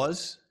it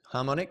was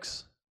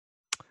harmonics?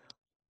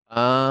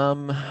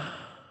 I've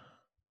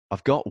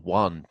got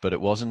one, but it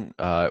wasn't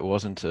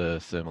a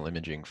thermal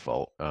imaging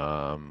fault.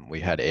 We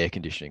had air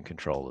conditioning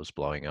controllers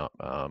blowing up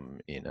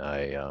in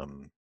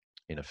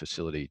a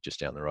facility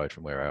just down the road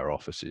from where our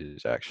office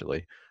is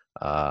actually.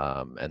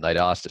 And they'd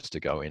asked us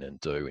to go in and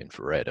do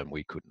infrared and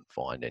we couldn't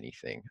find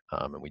anything.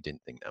 And we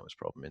didn't think that was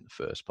a problem in the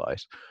first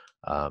place.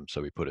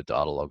 So we put a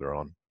data logger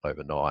on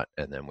overnight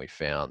and then we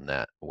found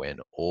that when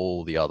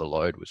all the other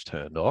load was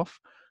turned off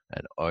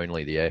and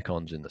only the air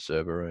cons in the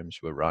server rooms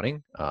were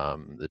running,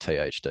 the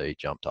THD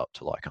jumped up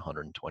to like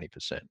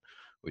 120%,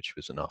 which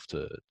was enough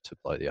to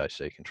blow the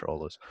AC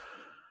controllers.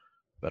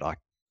 But I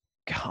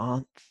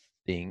can't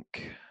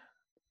think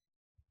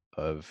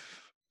of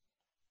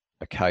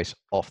a case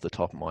off the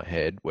top of my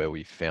head where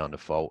we found a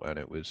fault and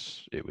it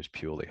was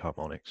purely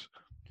harmonics.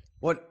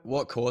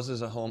 What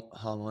causes a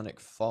harmonic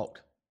fault?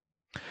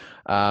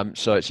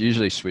 So it's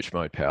usually switch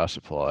mode power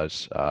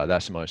supplies.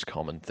 That's the most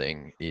common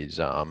thing is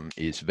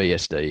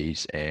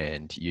VSDs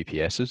and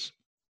UPSs.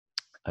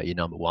 Your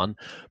number one,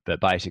 but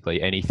basically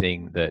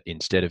anything that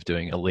instead of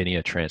doing a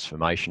linear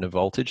transformation of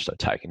voltage, so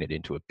taking it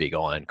into a big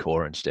iron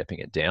core and stepping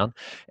it down,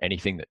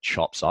 anything that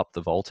chops up the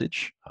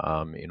voltage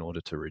in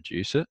order to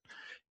reduce it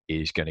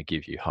is going to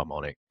give you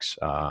harmonics.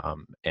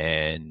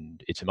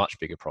 And it's a much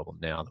bigger problem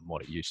now than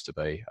what it used to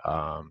be,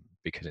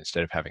 because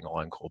instead of having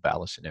iron core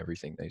ballast in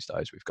everything these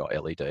days, we've got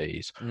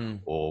LEDs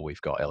or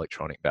we've got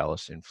electronic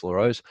ballast in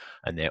fluoros,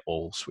 and they're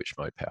all switch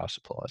mode power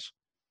supplies.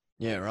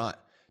 Yeah, right.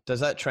 Does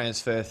that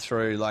transfer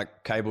through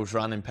like cables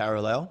run in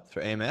parallel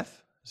through EMF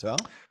as well?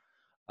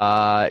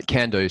 It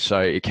can do. So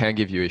it can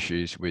give you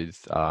issues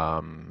with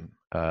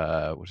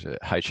what's it,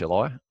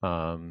 HLI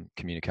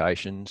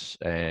communications,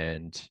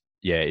 and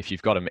yeah, if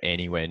you've got them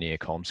anywhere near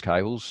comms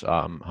cables,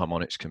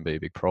 harmonics can be a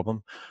big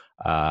problem.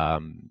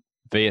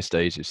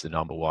 VSDs is the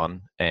number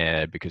one,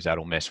 and because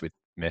that'll mess with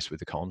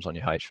the comms on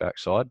your HVAC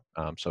side.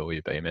 So all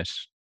your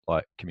BMS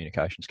like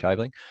communications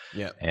cabling.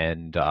 Yeah.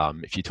 And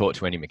if you talk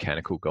to any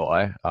mechanical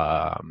guy,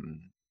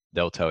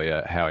 they'll tell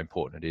you how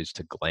important it is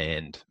to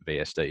gland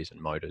VSDs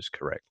and motors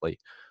correctly,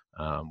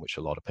 which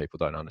a lot of people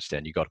don't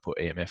understand. You've got to put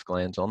EMF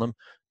glands on them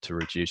to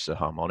reduce the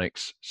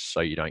harmonics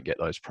so you don't get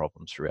those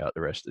problems throughout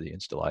the rest of the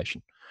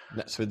installation.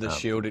 That's with the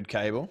shielded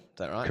cable, is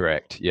that right?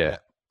 Correct, yeah.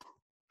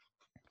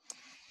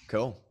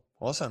 Cool,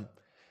 awesome.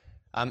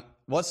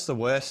 What's the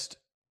worst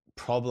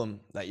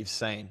problem that you've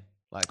seen?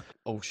 Like,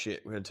 oh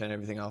shit, we're going to turn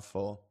everything off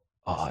for...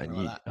 I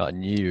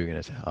knew you were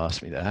going to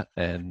ask me that.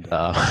 And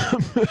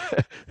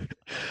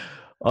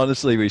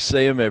honestly, we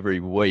see them every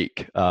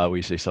week.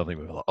 We see something,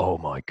 we're like, oh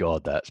my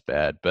God, that's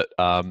bad. But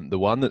the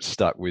one that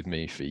stuck with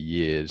me for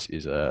years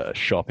is a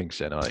shopping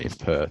centre in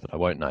Perth. I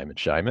won't name and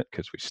shame it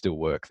because we still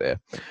work there.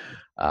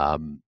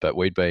 But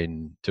we'd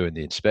been doing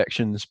the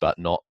inspections, but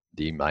not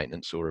the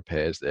maintenance or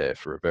repairs there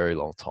for a very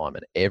long time.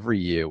 And every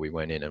year we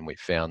went in and we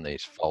found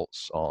these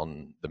faults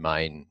on the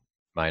main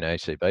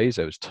ACBs.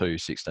 There was two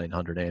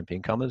 1600 amp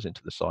incomers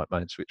into the site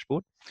main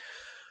switchboard.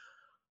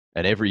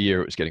 And every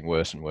year it was getting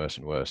worse and worse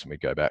and worse. And we'd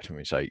go back to them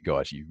and we'd say,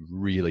 guys, you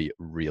really,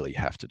 really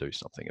have to do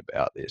something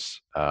about this.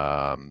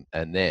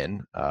 And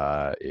then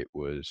it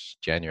was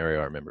January.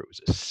 I remember it was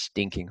a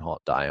stinking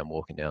hot day. I'm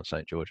walking down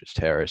St. George's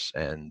Terrace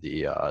and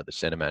the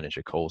centre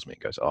manager calls me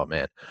and goes, oh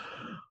man,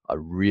 I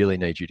really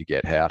need you to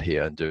get out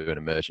here and do an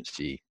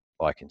emergency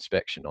like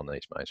inspection on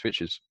these main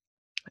switches.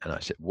 And I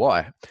said, why?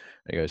 And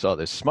he goes, oh,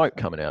 there's smoke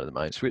coming out of the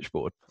main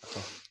switchboard.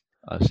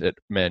 I said,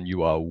 man,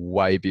 you are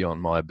way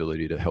beyond my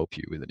ability to help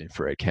you with an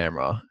infrared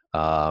camera.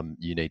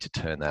 You need to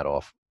turn that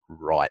off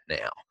right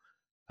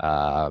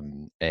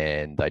now.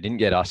 And they didn't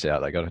get us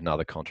out. They got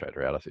another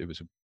contractor out. It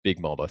was a big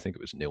mob. I think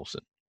it was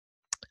Nielsen.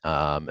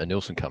 And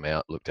Nielsen come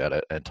out, looked at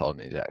it and told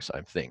me the exact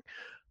same thing.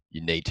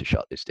 You need to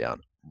shut this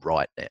down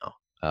right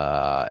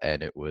now.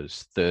 And it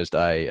was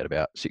Thursday at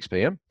about 6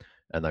 p.m.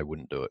 and they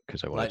wouldn't do it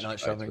because they wanted late night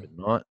to shopping at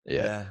night.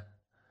 Yeah.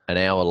 An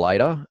hour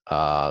later,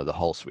 the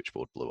whole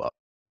switchboard blew up.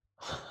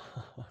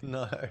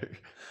 No.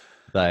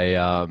 They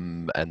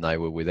and they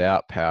were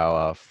without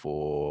power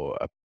for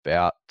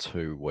about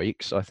 2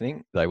 weeks, I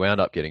think. They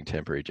wound up getting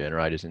temporary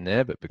generators in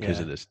there, but because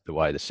of this, the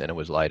way the centre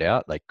was laid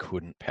out, they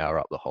couldn't power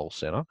up the whole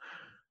centre.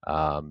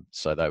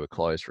 So they were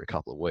closed for a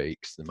couple of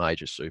weeks. The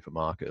major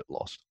supermarket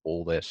lost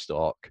all their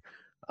stock.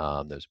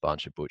 There's a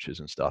bunch of butchers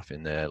and stuff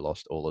in there,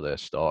 lost all of their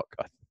stock.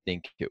 I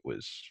think it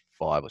was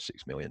 $5 or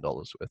 $6 million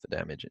worth of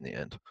damage in the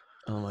end.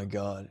 Oh my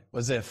God.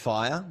 Was there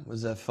fire?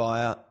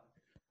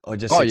 Or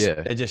just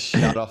it just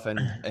shut off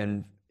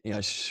and you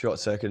know, short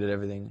circuited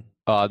everything?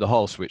 The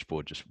whole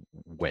switchboard just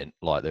went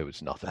like there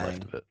was nothing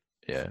left of it.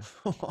 Yeah.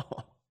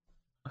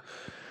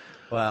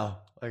 Wow.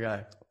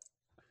 Okay.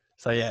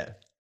 So yeah,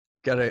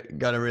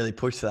 gotta really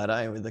push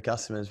that, with the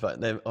customers, but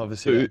they're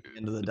obviously at the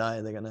end of the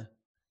day they're gonna.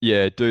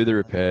 Yeah, do the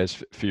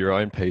repairs for your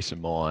own peace of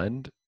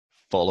mind.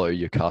 Follow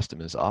your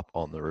customers up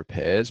on the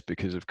repairs,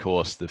 because of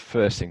course the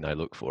first thing they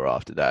look for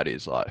after that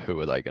is like, who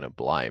are they going to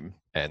blame?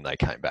 And they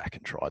came back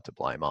and tried to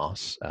blame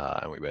us.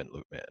 And we went,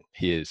 look, man,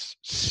 here's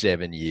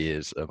 7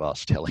 years of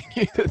us telling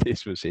you that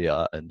this was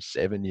here, and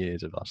 7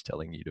 years of us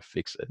telling you to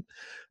fix it,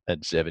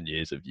 and 7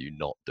 years of you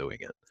not doing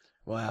it.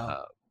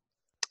 Wow.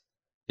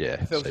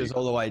 Yeah. It filters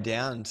all the way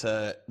down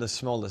to the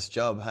smallest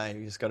job. Hey,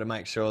 you just got to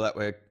make sure that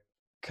we're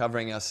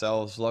covering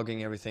ourselves,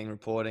 logging everything,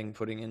 reporting,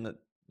 putting in the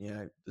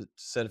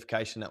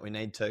certification that we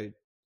need to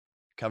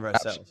cover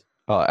ourselves.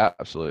 Oh,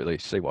 absolutely.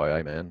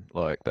 CYA, man.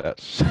 Like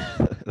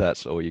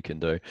that's all you can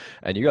do.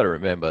 And you got to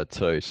remember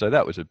too. So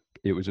it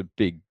was a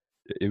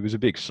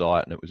big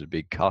site, and it was a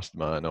big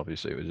customer, and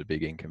obviously it was a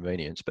big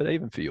inconvenience. But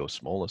even for your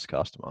smallest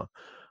customer,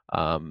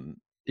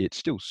 it's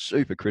still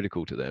super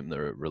critical to them, the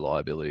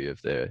reliability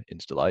of their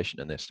installation,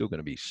 and they're still going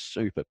to be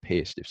super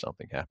pissed if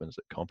something happens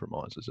that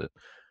compromises it.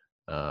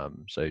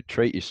 So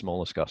treat your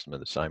smallest customer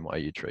the same way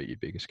you treat your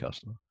biggest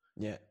customer.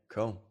 Yeah,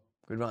 cool.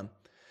 Good one.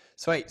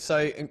 Sweet.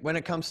 So when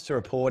it comes to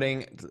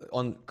reporting,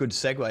 good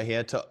segue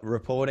here to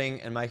reporting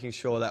and making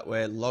sure that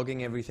we're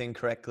logging everything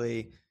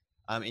correctly.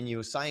 And you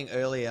were saying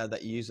earlier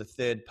that you use a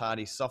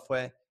third-party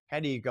software.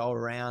 How do you go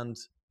around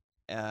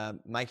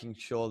making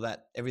sure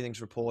that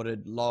everything's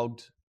reported,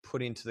 logged,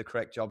 put into the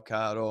correct job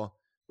card or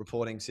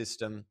reporting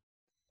system,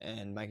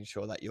 and making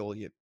sure that all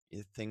your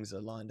things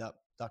are lined up,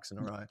 ducks in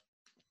a row?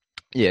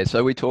 Yeah,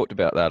 so we talked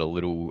about that a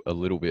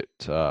little bit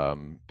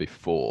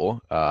before.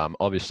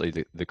 Obviously,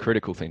 the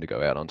critical thing to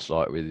go out on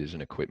site with is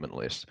an equipment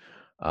list,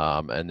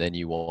 and then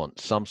you want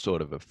some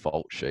sort of a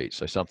fault sheet,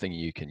 so something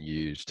you can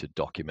use to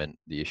document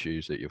the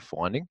issues that you're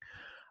finding.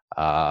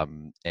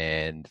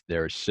 And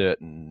there are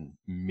certain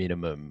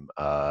minimum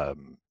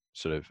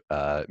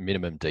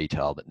minimum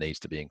detail that needs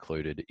to be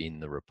included in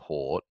the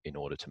report in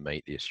order to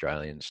meet the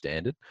Australian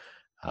standard.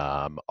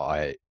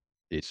 I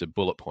It's a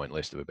bullet point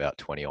list of about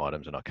 20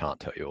 items, and I can't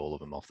tell you all of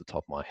them off the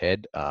top of my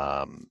head.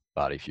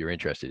 But if you're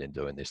interested in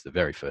doing this, the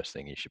very first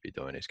thing you should be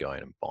doing is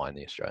going and buying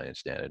the Australian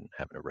standard and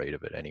having a read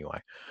of it anyway.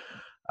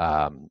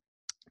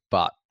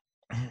 But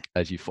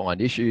as you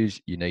find issues,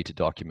 you need to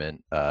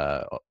document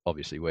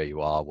obviously where you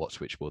are, what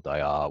switchboard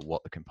they are,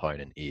 what the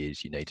component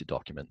is. You need to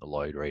document the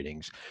load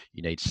readings.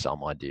 You need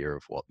some idea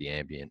of what the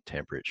ambient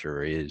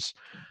temperature is.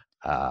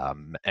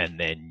 And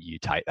then you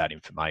take that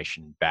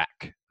information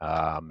back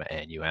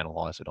and you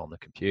analyze it on the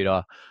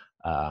computer.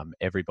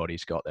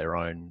 Everybody's got their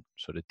own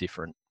sort of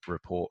different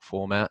report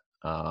format.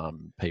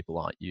 People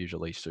aren't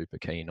usually super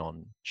keen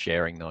on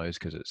sharing those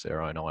because it's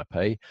their own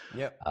IP.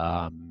 Yep.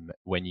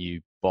 When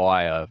you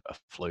buy a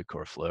Fluke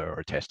or a FLIR or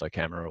a Testo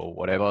camera or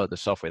whatever, the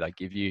software they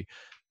give you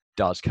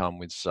does come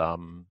with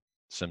some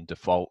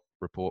default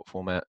report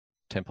format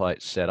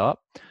templates set up.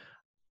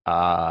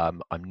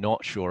 I'm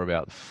not sure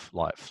about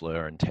like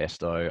FLIR and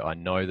Testo. I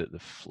know that the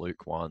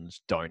Fluke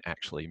ones don't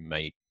actually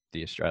meet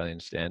the Australian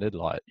standard.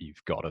 Like,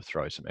 you've got to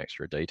throw some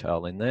extra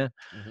detail in there.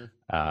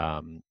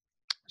 Mm-hmm.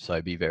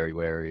 So be very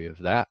wary of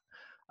that.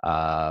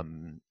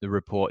 The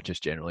report,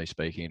 just generally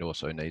speaking, it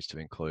also needs to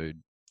include,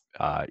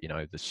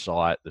 the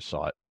site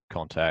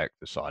contact,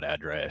 the site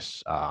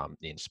address,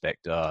 the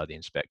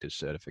inspector's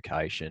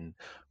certification.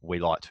 We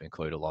like to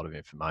include a lot of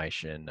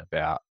information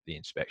about the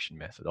inspection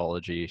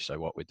methodology, so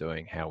what we're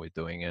doing, how we're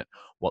doing it,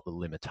 what the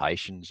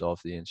limitations of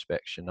the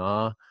inspection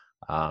are.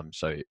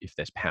 So if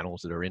there's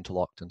panels that are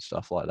interlocked and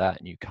stuff like that,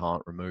 and you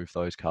can't remove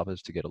those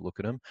covers to get a look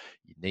at them,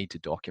 you need to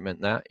document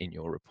that in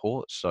your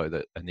report so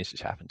that, and this has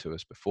happened to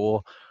us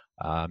before,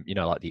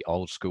 like the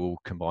old school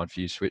combined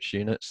fuse switch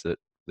units that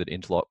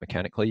interlock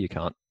mechanically, you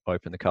can't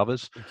open the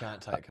covers. You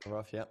can't take cover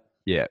off, yep.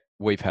 Yeah,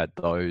 we've had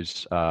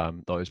those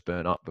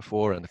burn up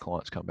before, and the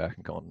client's come back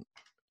and gone,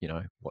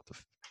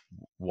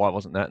 why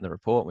wasn't that in the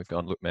report? And we've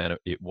gone, look, man,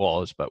 it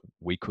was, but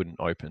we couldn't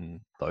open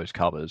those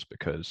covers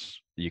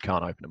because you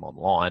can't open them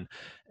online,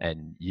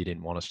 and you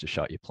didn't want us to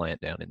shut your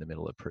plant down in the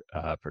middle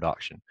of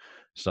production.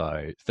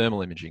 So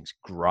thermal imaging's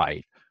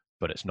great,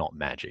 but it's not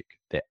magic.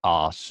 There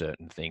are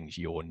certain things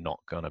you're not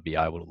going to be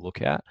able to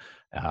look at,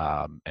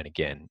 and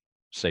again,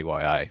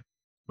 CYA,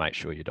 make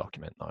sure you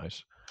document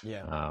those.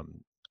 Yeah.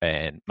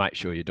 And make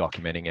sure you're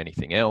documenting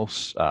anything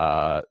else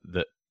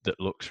that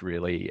looks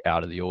really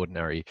out of the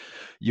ordinary.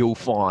 You'll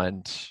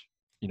find,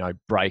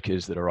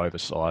 breakers that are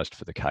oversized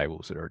for the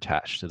cables that are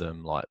attached to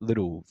them, like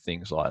little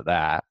things like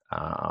that.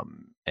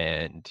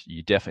 And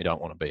you definitely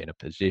don't want to be in a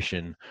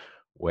position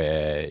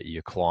where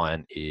your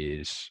client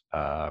is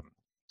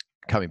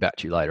coming back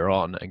to you later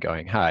on and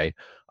going, hey,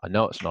 I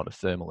know it's not a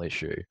thermal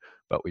issue,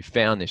 but we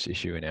found this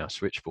issue in our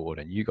switchboard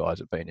and you guys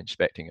have been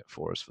inspecting it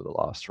for us for the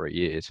last 3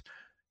 years.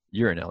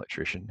 You're an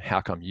electrician.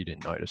 How come you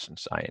didn't notice and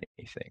say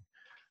anything?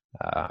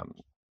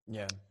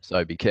 Yeah.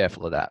 So be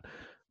careful of that.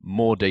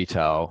 More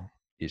detail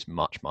is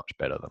much, much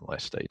better than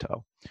less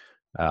detail.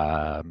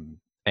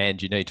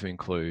 And you need to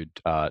include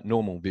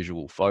normal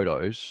visual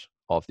photos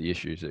of the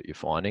issues that you're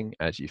finding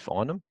as you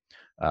find them.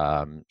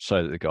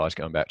 So that the guy's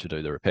going back to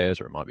do the repairs,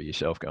 or it might be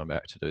yourself going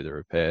back to do the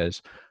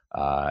repairs,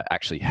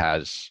 actually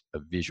has a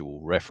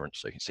visual reference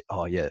so you can see,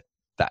 oh yeah,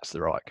 that's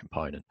the right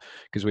component.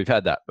 Because we've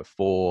had that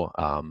before.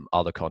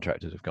 Other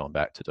contractors have gone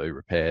back to do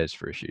repairs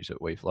for issues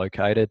that we've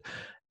located,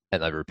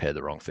 and they've repaired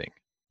the wrong thing.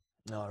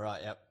 Oh,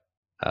 right,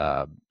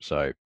 yep.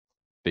 So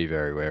be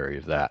very wary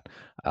of that.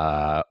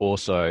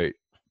 Also,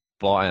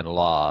 by and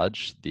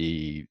large,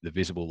 the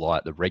visible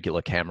light, the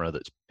regular camera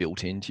that's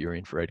built into your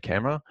infrared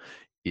camera,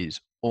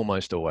 is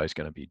almost always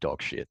going to be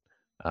dog shit.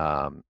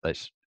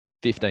 This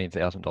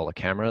 $15,000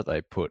 camera,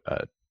 they put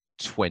a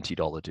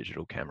 $20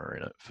 digital camera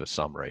in it for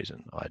some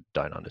reason. I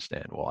don't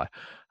understand why.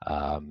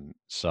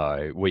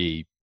 So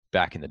we,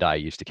 back in the day,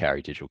 used to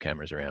carry digital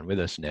cameras around with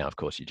us. Now, of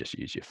course, you just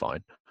use your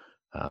phone.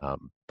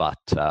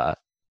 But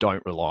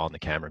don't rely on the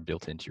camera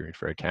built into your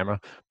infrared camera,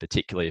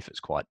 particularly if it's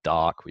quite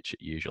dark, which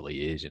it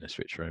usually is in a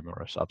switch room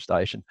or a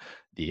substation.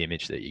 The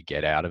image that you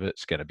get out of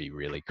it's going to be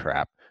really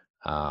crap.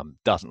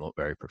 Doesn't look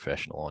very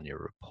professional on your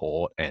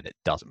report, and it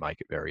doesn't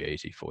make it very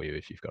easy for you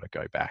if you've got to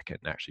go back and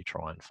actually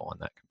try and find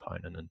that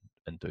component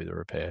and do the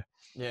repair.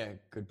 Yeah,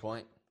 good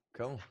point.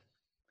 Cool.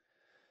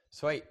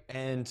 Sweet.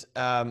 And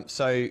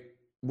so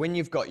when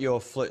you've got your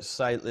Fluke,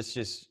 say, let's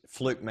just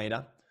Fluke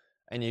meter,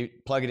 and you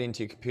plug it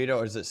into your computer,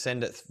 or does it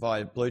send it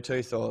via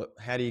Bluetooth, or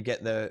how do you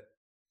get the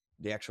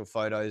actual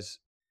photos?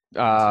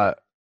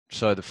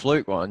 So the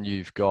Fluke one,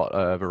 you've got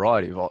a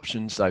variety of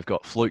options. They've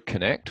got Fluke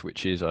Connect,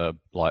 which is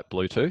like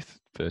Bluetooth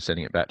for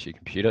sending it back to your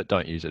computer.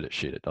 Don't use it, it's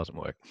shit, it doesn't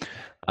work.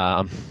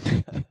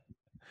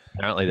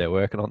 Apparently they're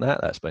working on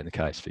that. That's been the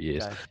case for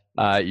years.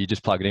 Okay. You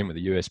just plug it in with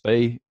a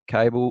USB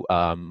cable.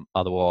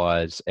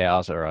 Otherwise,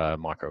 ours are a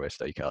micro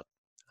SD card.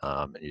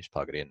 And you just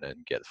plug it in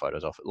and get the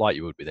photos off it like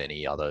you would with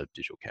any other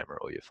digital camera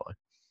or your phone.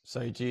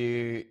 So do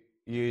you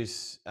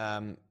use,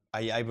 are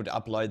you able to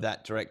upload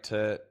that direct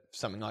to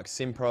something like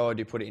SimPro, or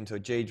do you put it into a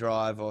G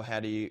Drive, or how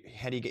do you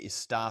get your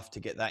staff to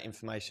get that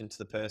information to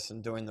the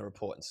person doing the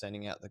report and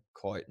sending out the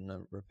quote and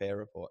the repair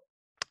report?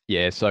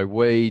 Yeah, so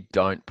we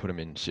don't put them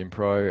in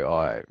SimPro.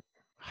 I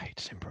hate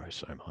SimPro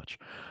so much.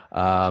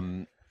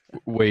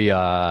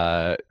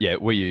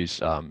 We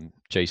use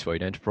G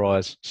Suite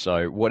Enterprise.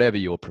 So whatever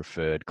your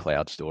preferred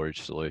cloud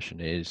storage solution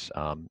is,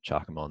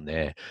 chuck them on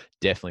there.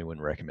 Definitely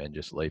wouldn't recommend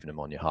just leaving them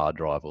on your hard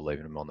drive or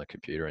leaving them on the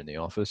computer in the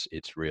office.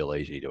 It's real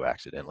easy to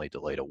accidentally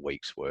delete a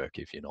week's work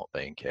if you're not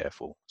being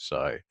careful.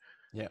 So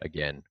Yeah.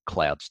 again,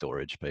 cloud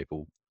storage,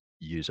 people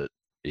use it.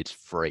 It's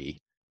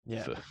free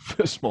Yeah.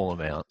 for small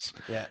amounts,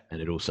 Yeah.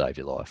 and it'll save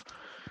your life.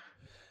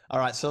 All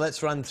right, so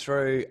let's run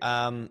through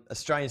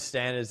Australian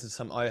standards and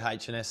some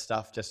OH&S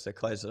stuff just to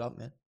close it up,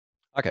 man.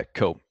 Okay,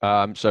 cool.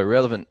 So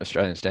relevant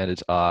Australian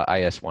standards are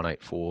AS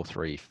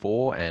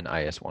 18434 and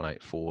AS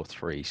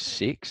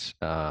 18436,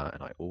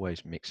 and I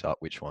always mix up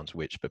which one's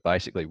which, but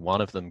basically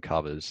one of them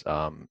covers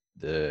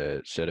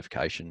the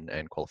certification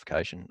and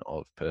qualification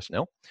of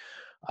personnel,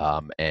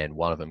 and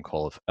one of them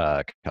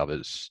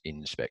covers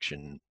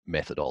inspection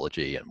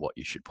methodology and what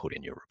you should put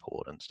in your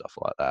report and stuff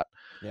like that.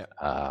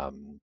 Yeah.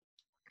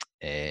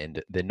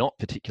 And they're not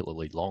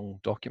particularly long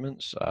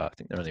documents. I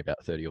think they're only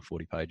about 30 or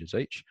 40 pages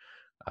each,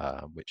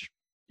 which,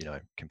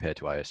 compared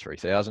to AS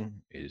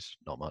 3000 is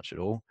not much at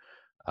all.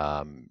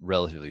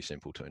 Relatively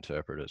simple to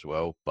interpret as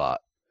well, but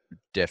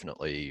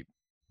definitely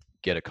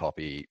get a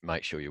copy,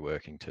 make sure you're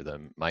working to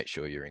them, make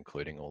sure you're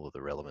including all of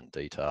the relevant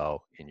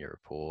detail in your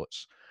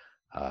reports,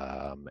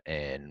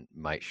 and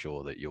make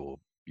sure that you're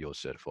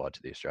certified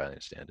to the Australian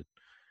standard.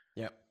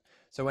 Yep.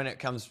 So when it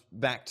comes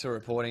back to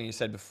reporting, you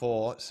said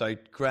before, so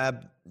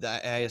grab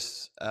the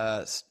AS,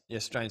 your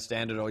Australian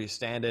standard or your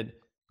standard,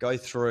 go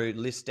through,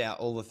 list out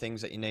all the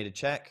things that you need to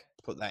check,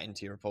 put that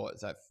into your report. Is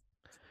that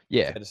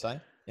fair to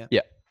say? Yeah.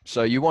 Yeah.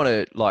 So you want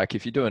to,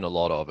 if you're doing a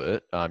lot of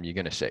it, you're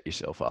going to set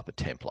yourself up a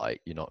template.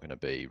 You're not going to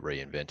be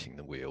reinventing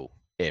the wheel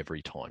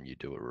every time you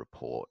do a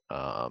report.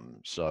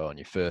 So on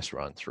your first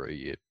run through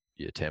your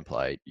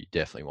template, you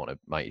definitely want to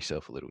make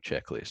yourself a little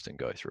checklist and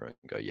go through and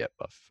go, yep,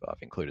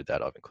 I've included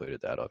that, I've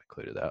included that, I've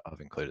included that, I've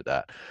included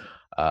that.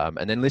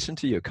 And then listen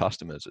to your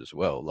customers as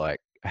well.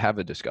 Have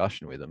a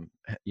discussion with them.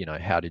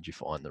 How did you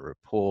find the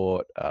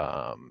report?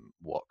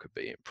 What could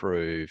be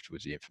improved?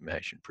 Was the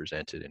information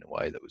presented in a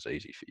way that was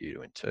easy for you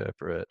to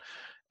interpret?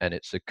 And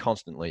it's a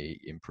constantly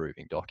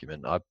improving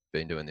document. I've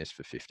been doing this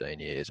for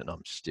 15 years and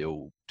I'm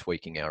still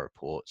tweaking our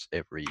reports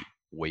every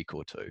week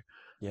or two.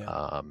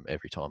 Yeah.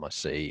 Every time I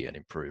see an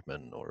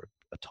improvement or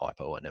a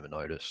typo I never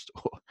noticed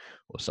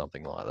or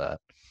something like that.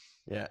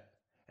 Yeah.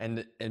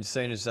 And as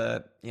soon as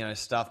a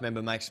staff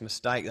member makes a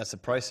mistake, that's a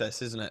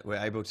process, isn't it? We're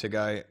able to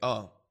go,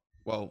 oh,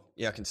 well,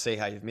 yeah, I can see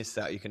how you've missed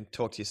that. You can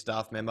talk to your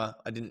staff member.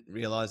 I didn't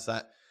realize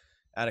that.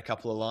 Add a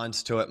couple of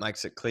lines to it,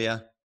 makes it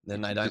clear.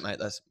 Then they don't make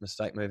that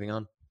mistake moving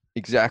on.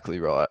 Exactly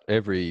right.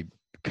 Every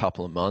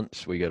couple of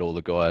months, we get all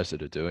the guys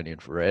that are doing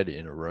infrared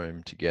in a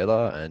room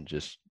together and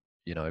just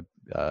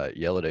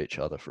yell at each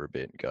other for a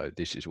bit and go,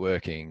 this is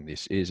working,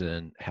 this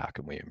isn't, how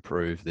can we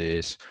improve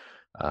this?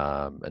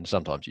 And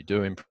sometimes you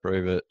do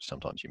improve it,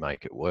 sometimes you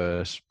make it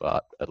worse,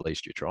 but at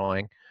least you're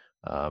trying,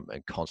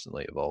 and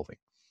constantly evolving.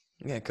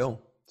 Yeah,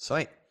 cool.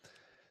 Sweet.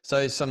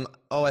 So some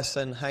OS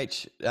and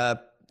H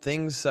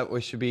things that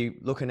we should be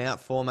looking out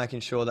for,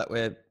 making sure that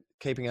we're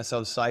keeping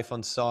ourselves safe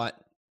on site,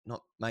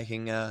 not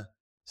making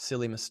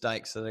silly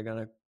mistakes that are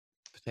going to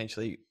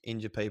potentially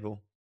injure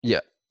people.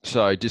 Yeah.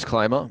 So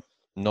disclaimer,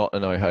 not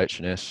an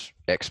OH&S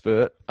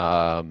expert,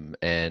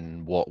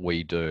 and what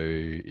we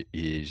do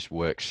is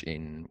works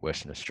in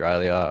Western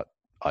Australia.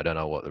 I don't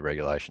know what the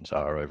regulations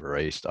are over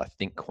east. I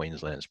think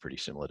Queensland's pretty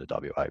similar to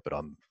WA, but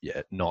I'm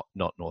not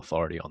an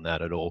authority on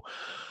that at all.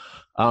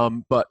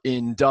 But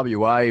in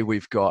WA,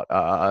 we've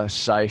got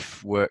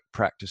safe work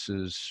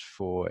practices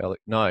for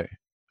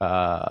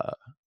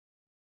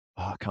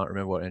I can't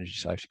remember what energy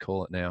safety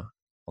call it now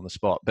on the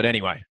spot. But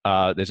anyway,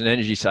 there's an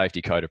energy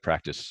safety code of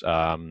practice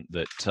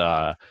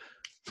that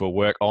for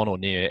work on or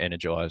near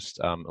energized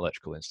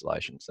electrical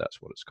installations,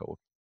 that's what it's called,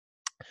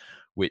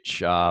 which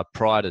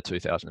prior to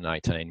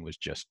 2018 was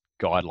just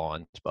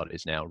guidelines, but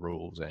is now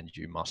rules and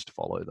you must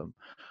follow them.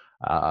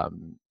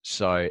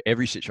 So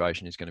every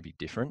situation is going to be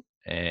different,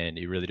 and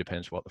it really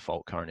depends what the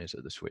fault current is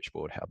at the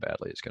switchboard, how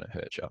badly it's going to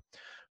hurt you.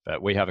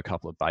 But we have a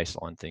couple of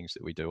baseline things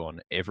that we do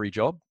on every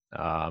job,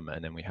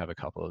 and then we have a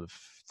couple of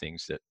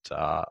things that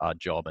are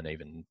job and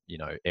even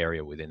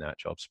area within that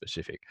job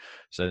specific.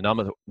 So the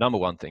number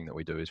one thing that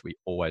we do is we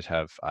always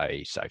have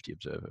a safety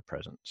observer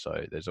present.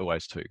 So there's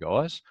always two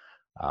guys.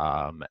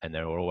 And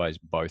they're always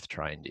both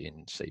trained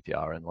in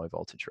CPR and low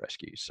voltage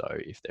rescue. So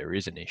if there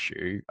is an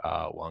issue,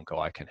 one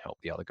guy can help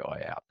the other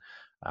guy out.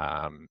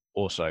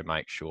 Also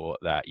make sure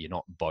that you're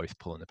not both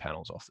pulling the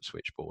panels off the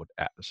switchboard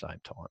at the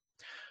same time.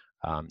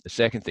 The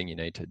second thing you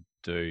need to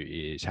do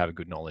is have a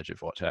good knowledge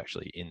of what's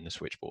actually in the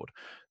switchboard.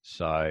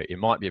 So it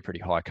might be a pretty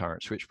high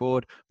current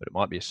switchboard, but it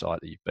might be a site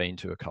that you've been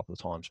to a couple of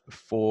times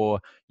before.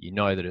 You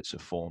know that it's a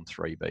Form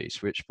 3B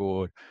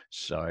switchboard,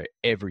 so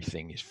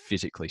everything is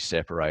physically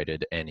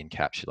separated and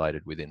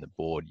encapsulated within the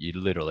board. You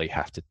literally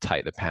have to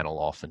take the panel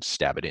off and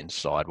stab it in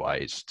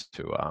sideways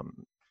to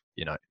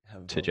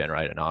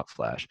generate an arc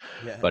flash.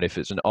 Yeah. But if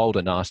it's an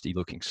older, nasty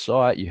looking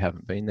site, you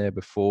haven't been there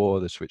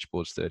before, the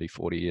switchboard's 30,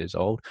 40 years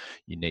old,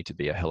 you need to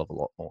be a hell of a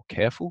lot more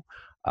careful.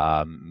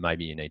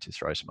 Maybe you need to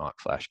throw some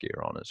arc flash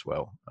gear on as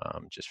well,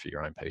 just for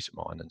your own peace of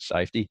mind and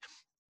safety.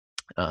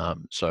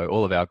 So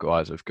all of our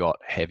guys have got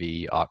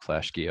heavy arc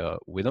flash gear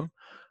with them.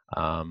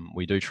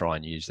 We do try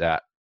and use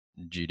that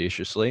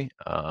judiciously.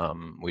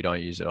 We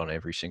don't use it on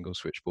every single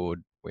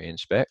switchboard we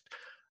inspect.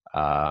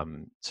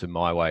 To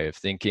my way of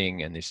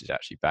thinking, and this is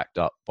actually backed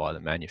up by the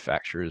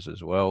manufacturers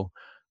as well,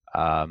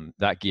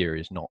 that gear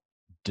is not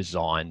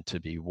designed to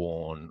be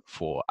worn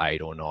for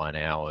 8 or 9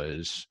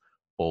 hours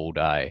all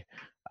day.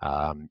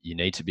 You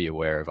need to be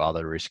aware of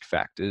other risk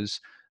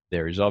factors.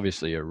 There is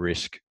obviously a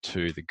risk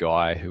to the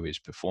guy who is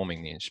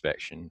performing the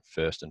inspection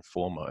first and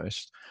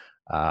foremost,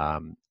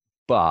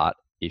 but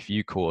if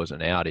you cause an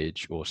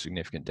outage or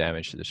significant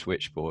damage to the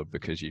switchboard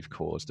because you've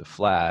caused a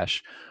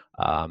flash,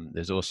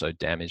 there's also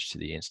damage to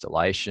the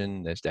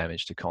installation. There's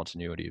damage to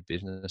continuity of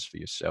business for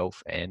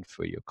yourself and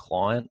for your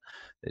client.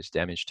 There's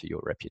damage to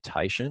your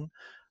reputation.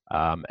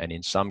 And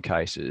in some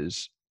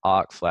cases,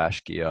 arc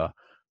flash gear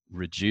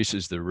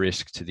reduces the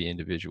risk to the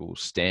individual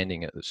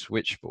standing at the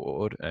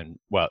switchboard, and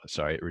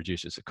it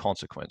reduces the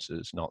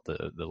consequences, not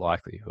the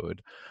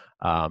likelihood,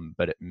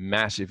 but it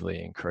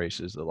massively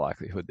increases the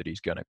likelihood that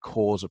he's going to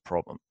cause a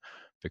problem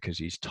because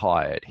he's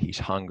tired, he's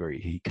hungry,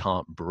 he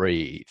can't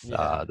breathe,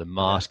 the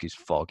mask is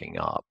fogging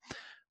up,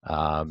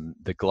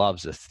 the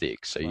gloves are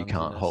thick, so you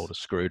can't hold a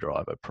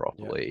screwdriver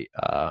properly.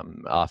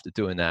 After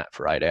doing that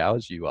for 8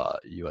 hours, you are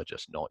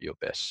just not your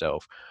best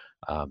self.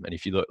 And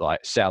if you look like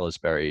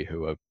Salisbury,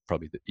 who are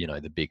probably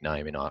the big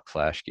name in arc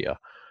flash gear,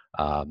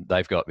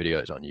 they've got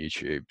videos on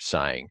YouTube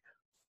saying,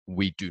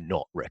 we do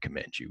not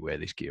recommend you wear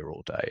this gear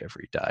all day,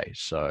 every day.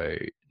 So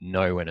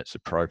know when it's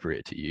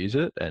appropriate to use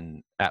it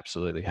and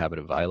absolutely have it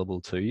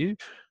available to you.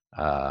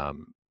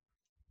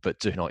 But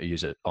do not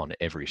use it on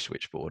every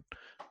switchboard.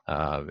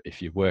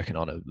 If you're working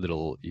on a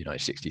little,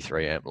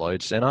 63 amp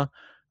load center,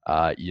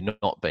 you're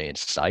not being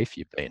safe,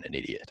 you're being an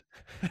idiot.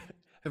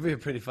 It'd be a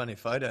pretty funny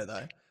photo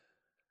though.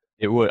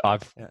 It would.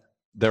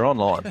 They're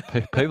online.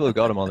 People have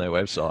got them on their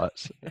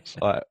websites. It's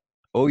like,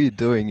 all you're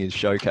doing is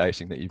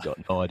showcasing that you've got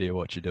no idea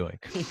what you're doing.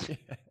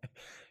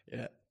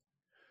 Yeah.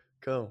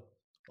 Cool.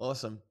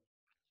 Awesome.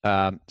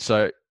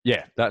 So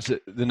yeah, that's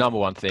the number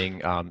one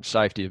thing.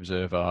 Safety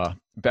observer,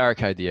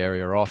 barricade the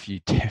area off.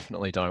 You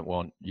definitely don't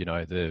want,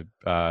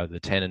 the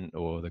tenant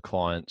or the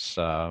client's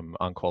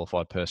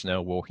unqualified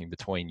personnel walking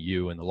between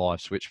you and the live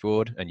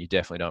switchboard, and you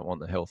definitely don't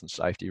want the health and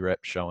safety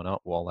rep showing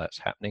up while that's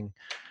happening.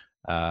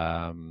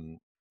 And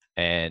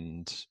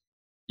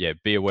yeah,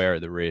 be aware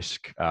of the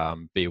risk,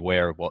 be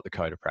aware of what the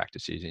code of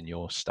practice is in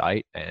your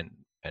state and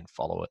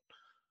follow it.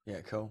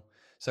 Yeah, cool.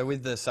 So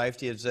with the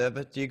safety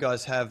observer, do you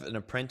guys have an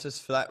apprentice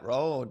for that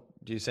role, or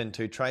do you send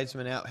 2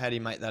 tradesmen out? How do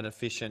you make that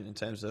efficient in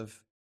terms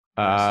of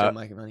still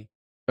making money?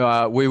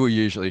 We will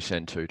usually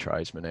send 2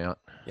 tradesmen out.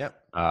 Yep.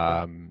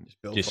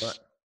 Just bill for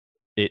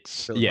it.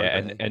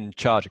 And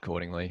charge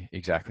accordingly.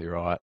 Exactly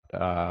right.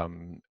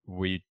 I'm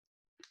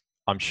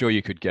sure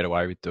you could get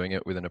away with doing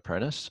it with an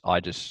apprentice.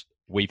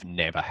 We've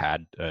never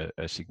had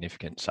a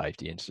significant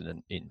safety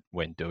incident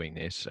when doing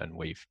this, and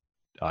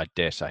I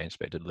dare say,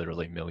 inspected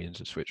literally millions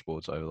of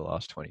switchboards over the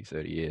last 20,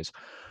 30 years.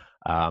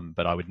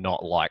 But I would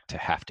not like to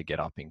have to get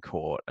up in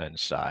court and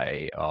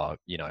say,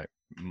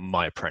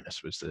 my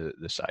apprentice was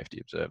the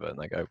safety observer. And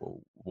they go, well,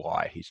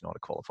 why? He's not a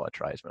qualified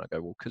tradesman. I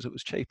go, well, because it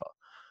was cheaper.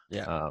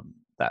 Yeah.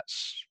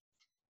 That's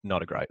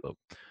not a great look.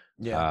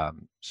 Yeah.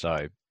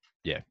 So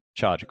yeah,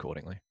 charge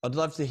accordingly. I'd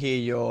love to hear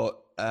your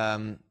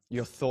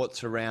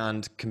thoughts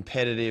around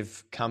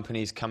competitive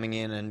companies coming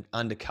in and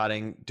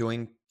undercutting,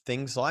 doing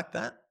things like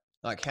that.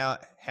 Like how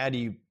do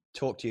you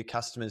talk to your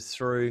customers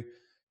through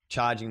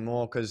charging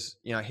more? Because,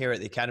 here at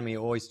the Academy,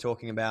 you're always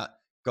talking about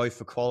go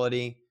for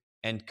quality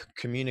and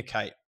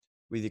communicate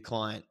with your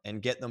client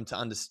and get them to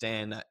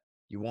understand that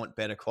you want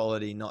better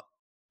quality, not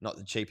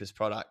the cheapest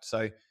product.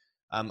 So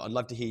I'd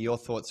love to hear your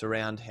thoughts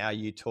around how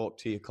you talk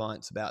to your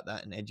clients about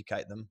that and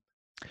educate them.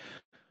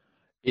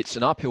 It's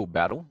an uphill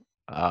battle,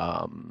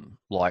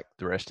 like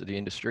the rest of the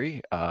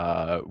industry.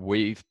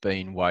 We've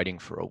been waiting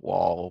for a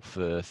while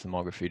for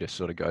thermography to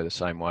sort of go the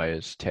same way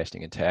as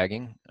testing and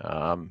tagging,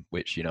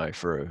 which,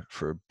 for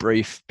a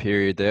brief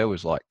period there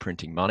was like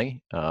printing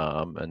money,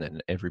 and then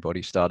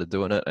everybody started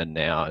doing it. And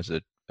now as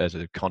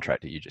a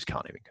contractor, you just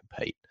can't even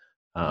compete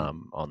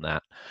on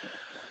that.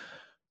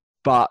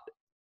 But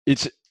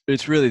it's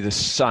really the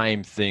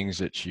same things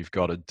that you've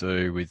got to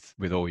do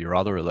with all your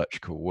other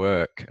electrical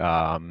work.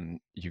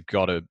 You've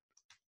got to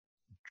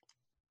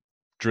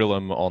drill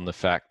them on the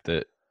fact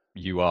that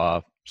you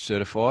are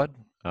certified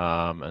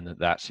and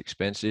that's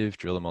expensive.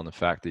 Drill them on the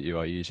fact that you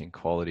are using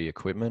quality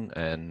equipment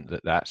and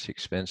that's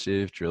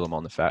expensive. Drill them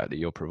on the fact that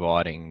you're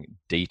providing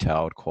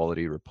detailed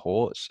quality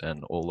reports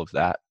and all of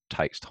that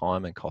takes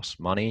time and costs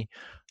money.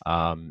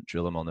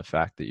 Drill them on the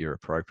fact that you're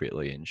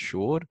appropriately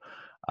insured.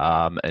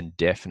 And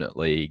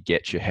definitely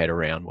get your head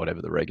around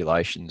whatever the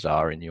regulations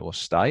are in your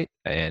state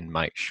and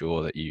make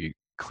sure that you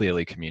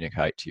clearly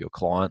communicate to your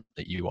client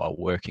that you are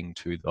working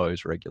to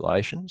those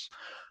regulations,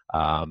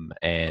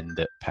 and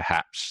that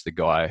perhaps the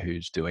guy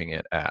who's doing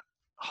it at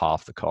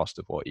half the cost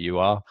of what you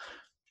are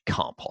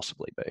can't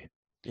possibly be.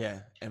 Yeah,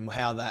 and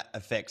how that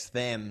affects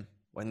them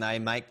when they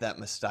make that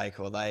mistake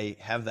or they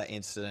have that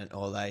incident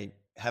or they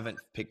haven't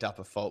picked up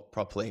a fault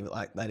properly,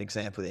 like that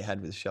example they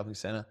had with the shopping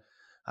centre.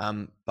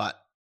 But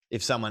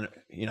if someone,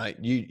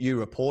 you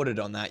reported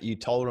on that, you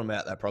told them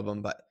about that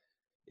problem, but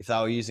if they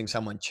were using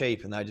someone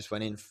cheap and they just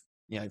went in,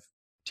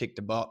 ticked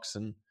a box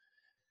and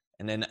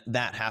then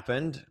that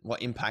happened,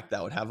 what impact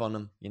that would have on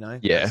them,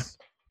 Yeah.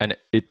 And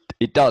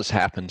it does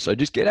happen. So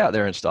just get out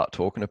there and start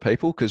talking to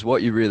people, because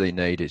what you really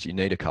need is you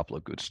need a couple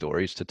of good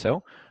stories to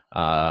tell.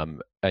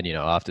 And,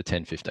 after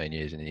 10, 15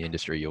 years in the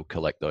industry, you'll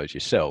collect those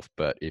yourself.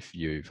 But if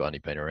you've only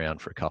been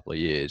around for a couple of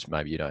years,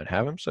 maybe you don't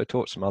have them. So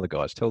talk to some other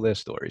guys, tell their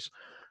stories.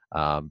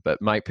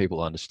 But make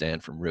people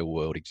understand from real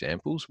world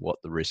examples what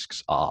the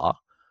risks are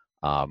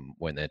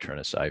when they're trying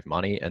to save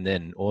money. And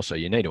then also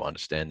you need to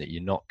understand that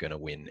you're not going to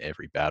win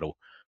every battle.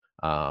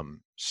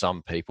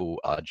 Some people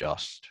are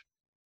just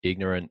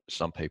ignorant.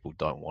 Some people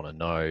don't want to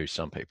know.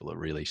 Some people are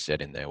really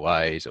set in their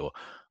ways, or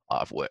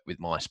I've worked with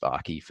my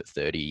Sparky for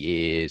 30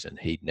 years and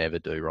he'd never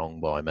do wrong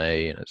by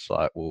me. And it's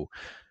like, well,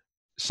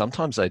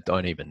 sometimes they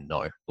don't even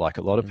know. Like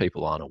a lot of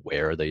people aren't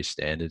aware of these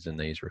standards and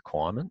these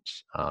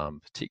requirements,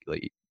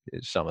 particularly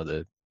some of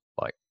the,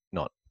 like,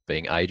 not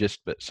being ageist,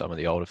 but some of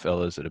the older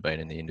fellas that have been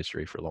in the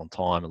industry for a long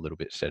time, a little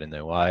bit set in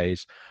their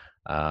ways.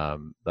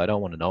 They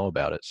don't want to know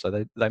about it.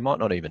 So they might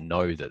not even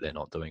know that they're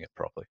not doing it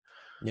properly.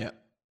 Yeah.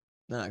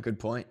 No, good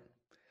point.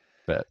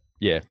 But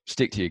yeah,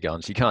 stick to your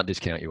guns. You can't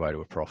discount your way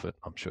to a profit.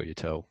 I'm sure you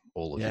tell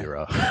all of your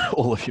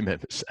all of your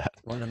members that.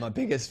 One of my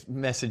biggest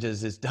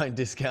messages is don't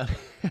discount.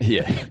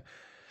 Yeah.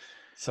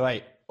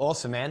 Sweet.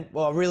 Awesome, man.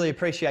 Well, I really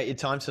appreciate your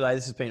time today.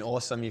 This has been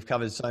awesome. You've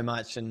covered so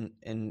much, and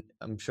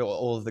I'm sure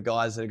all of the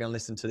guys that are going to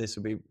listen to this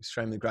will be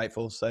extremely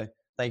grateful. So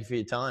thank you for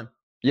your time.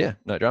 Yeah,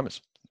 no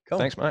dramas. Cool.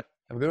 Thanks, mate.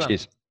 Have a good one.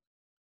 Cheers.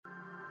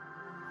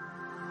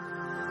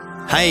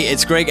 Hey,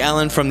 it's Greg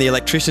Allen from the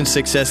Electrician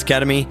Success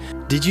Academy.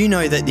 Did you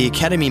know that the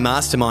Academy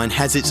Mastermind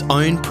has its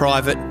own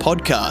private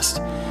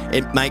podcast?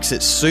 It makes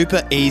it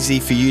super easy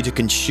for you to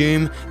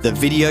consume the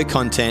video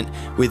content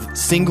with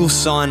single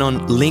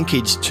sign-on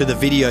linkage to the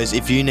videos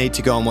if you need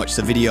to go and watch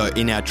the video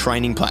in our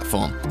training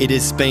platform. It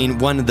has been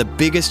one of the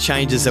biggest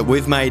changes that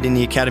we've made in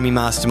the Academy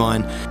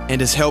Mastermind and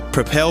has helped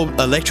propel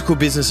electrical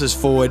businesses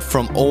forward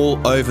from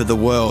all over the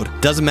world.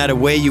 Doesn't matter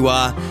where you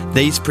are,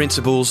 these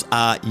principles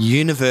are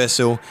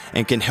universal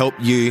and can help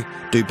you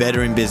do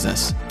better in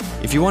business.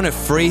 If you want a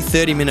free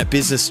 30-minute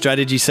business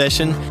strategy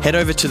session, head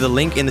over to the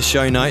link in the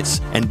show notes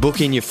and book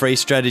in your free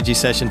strategy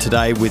session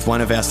today with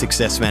one of our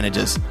success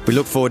managers. We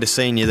look forward to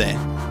seeing you there.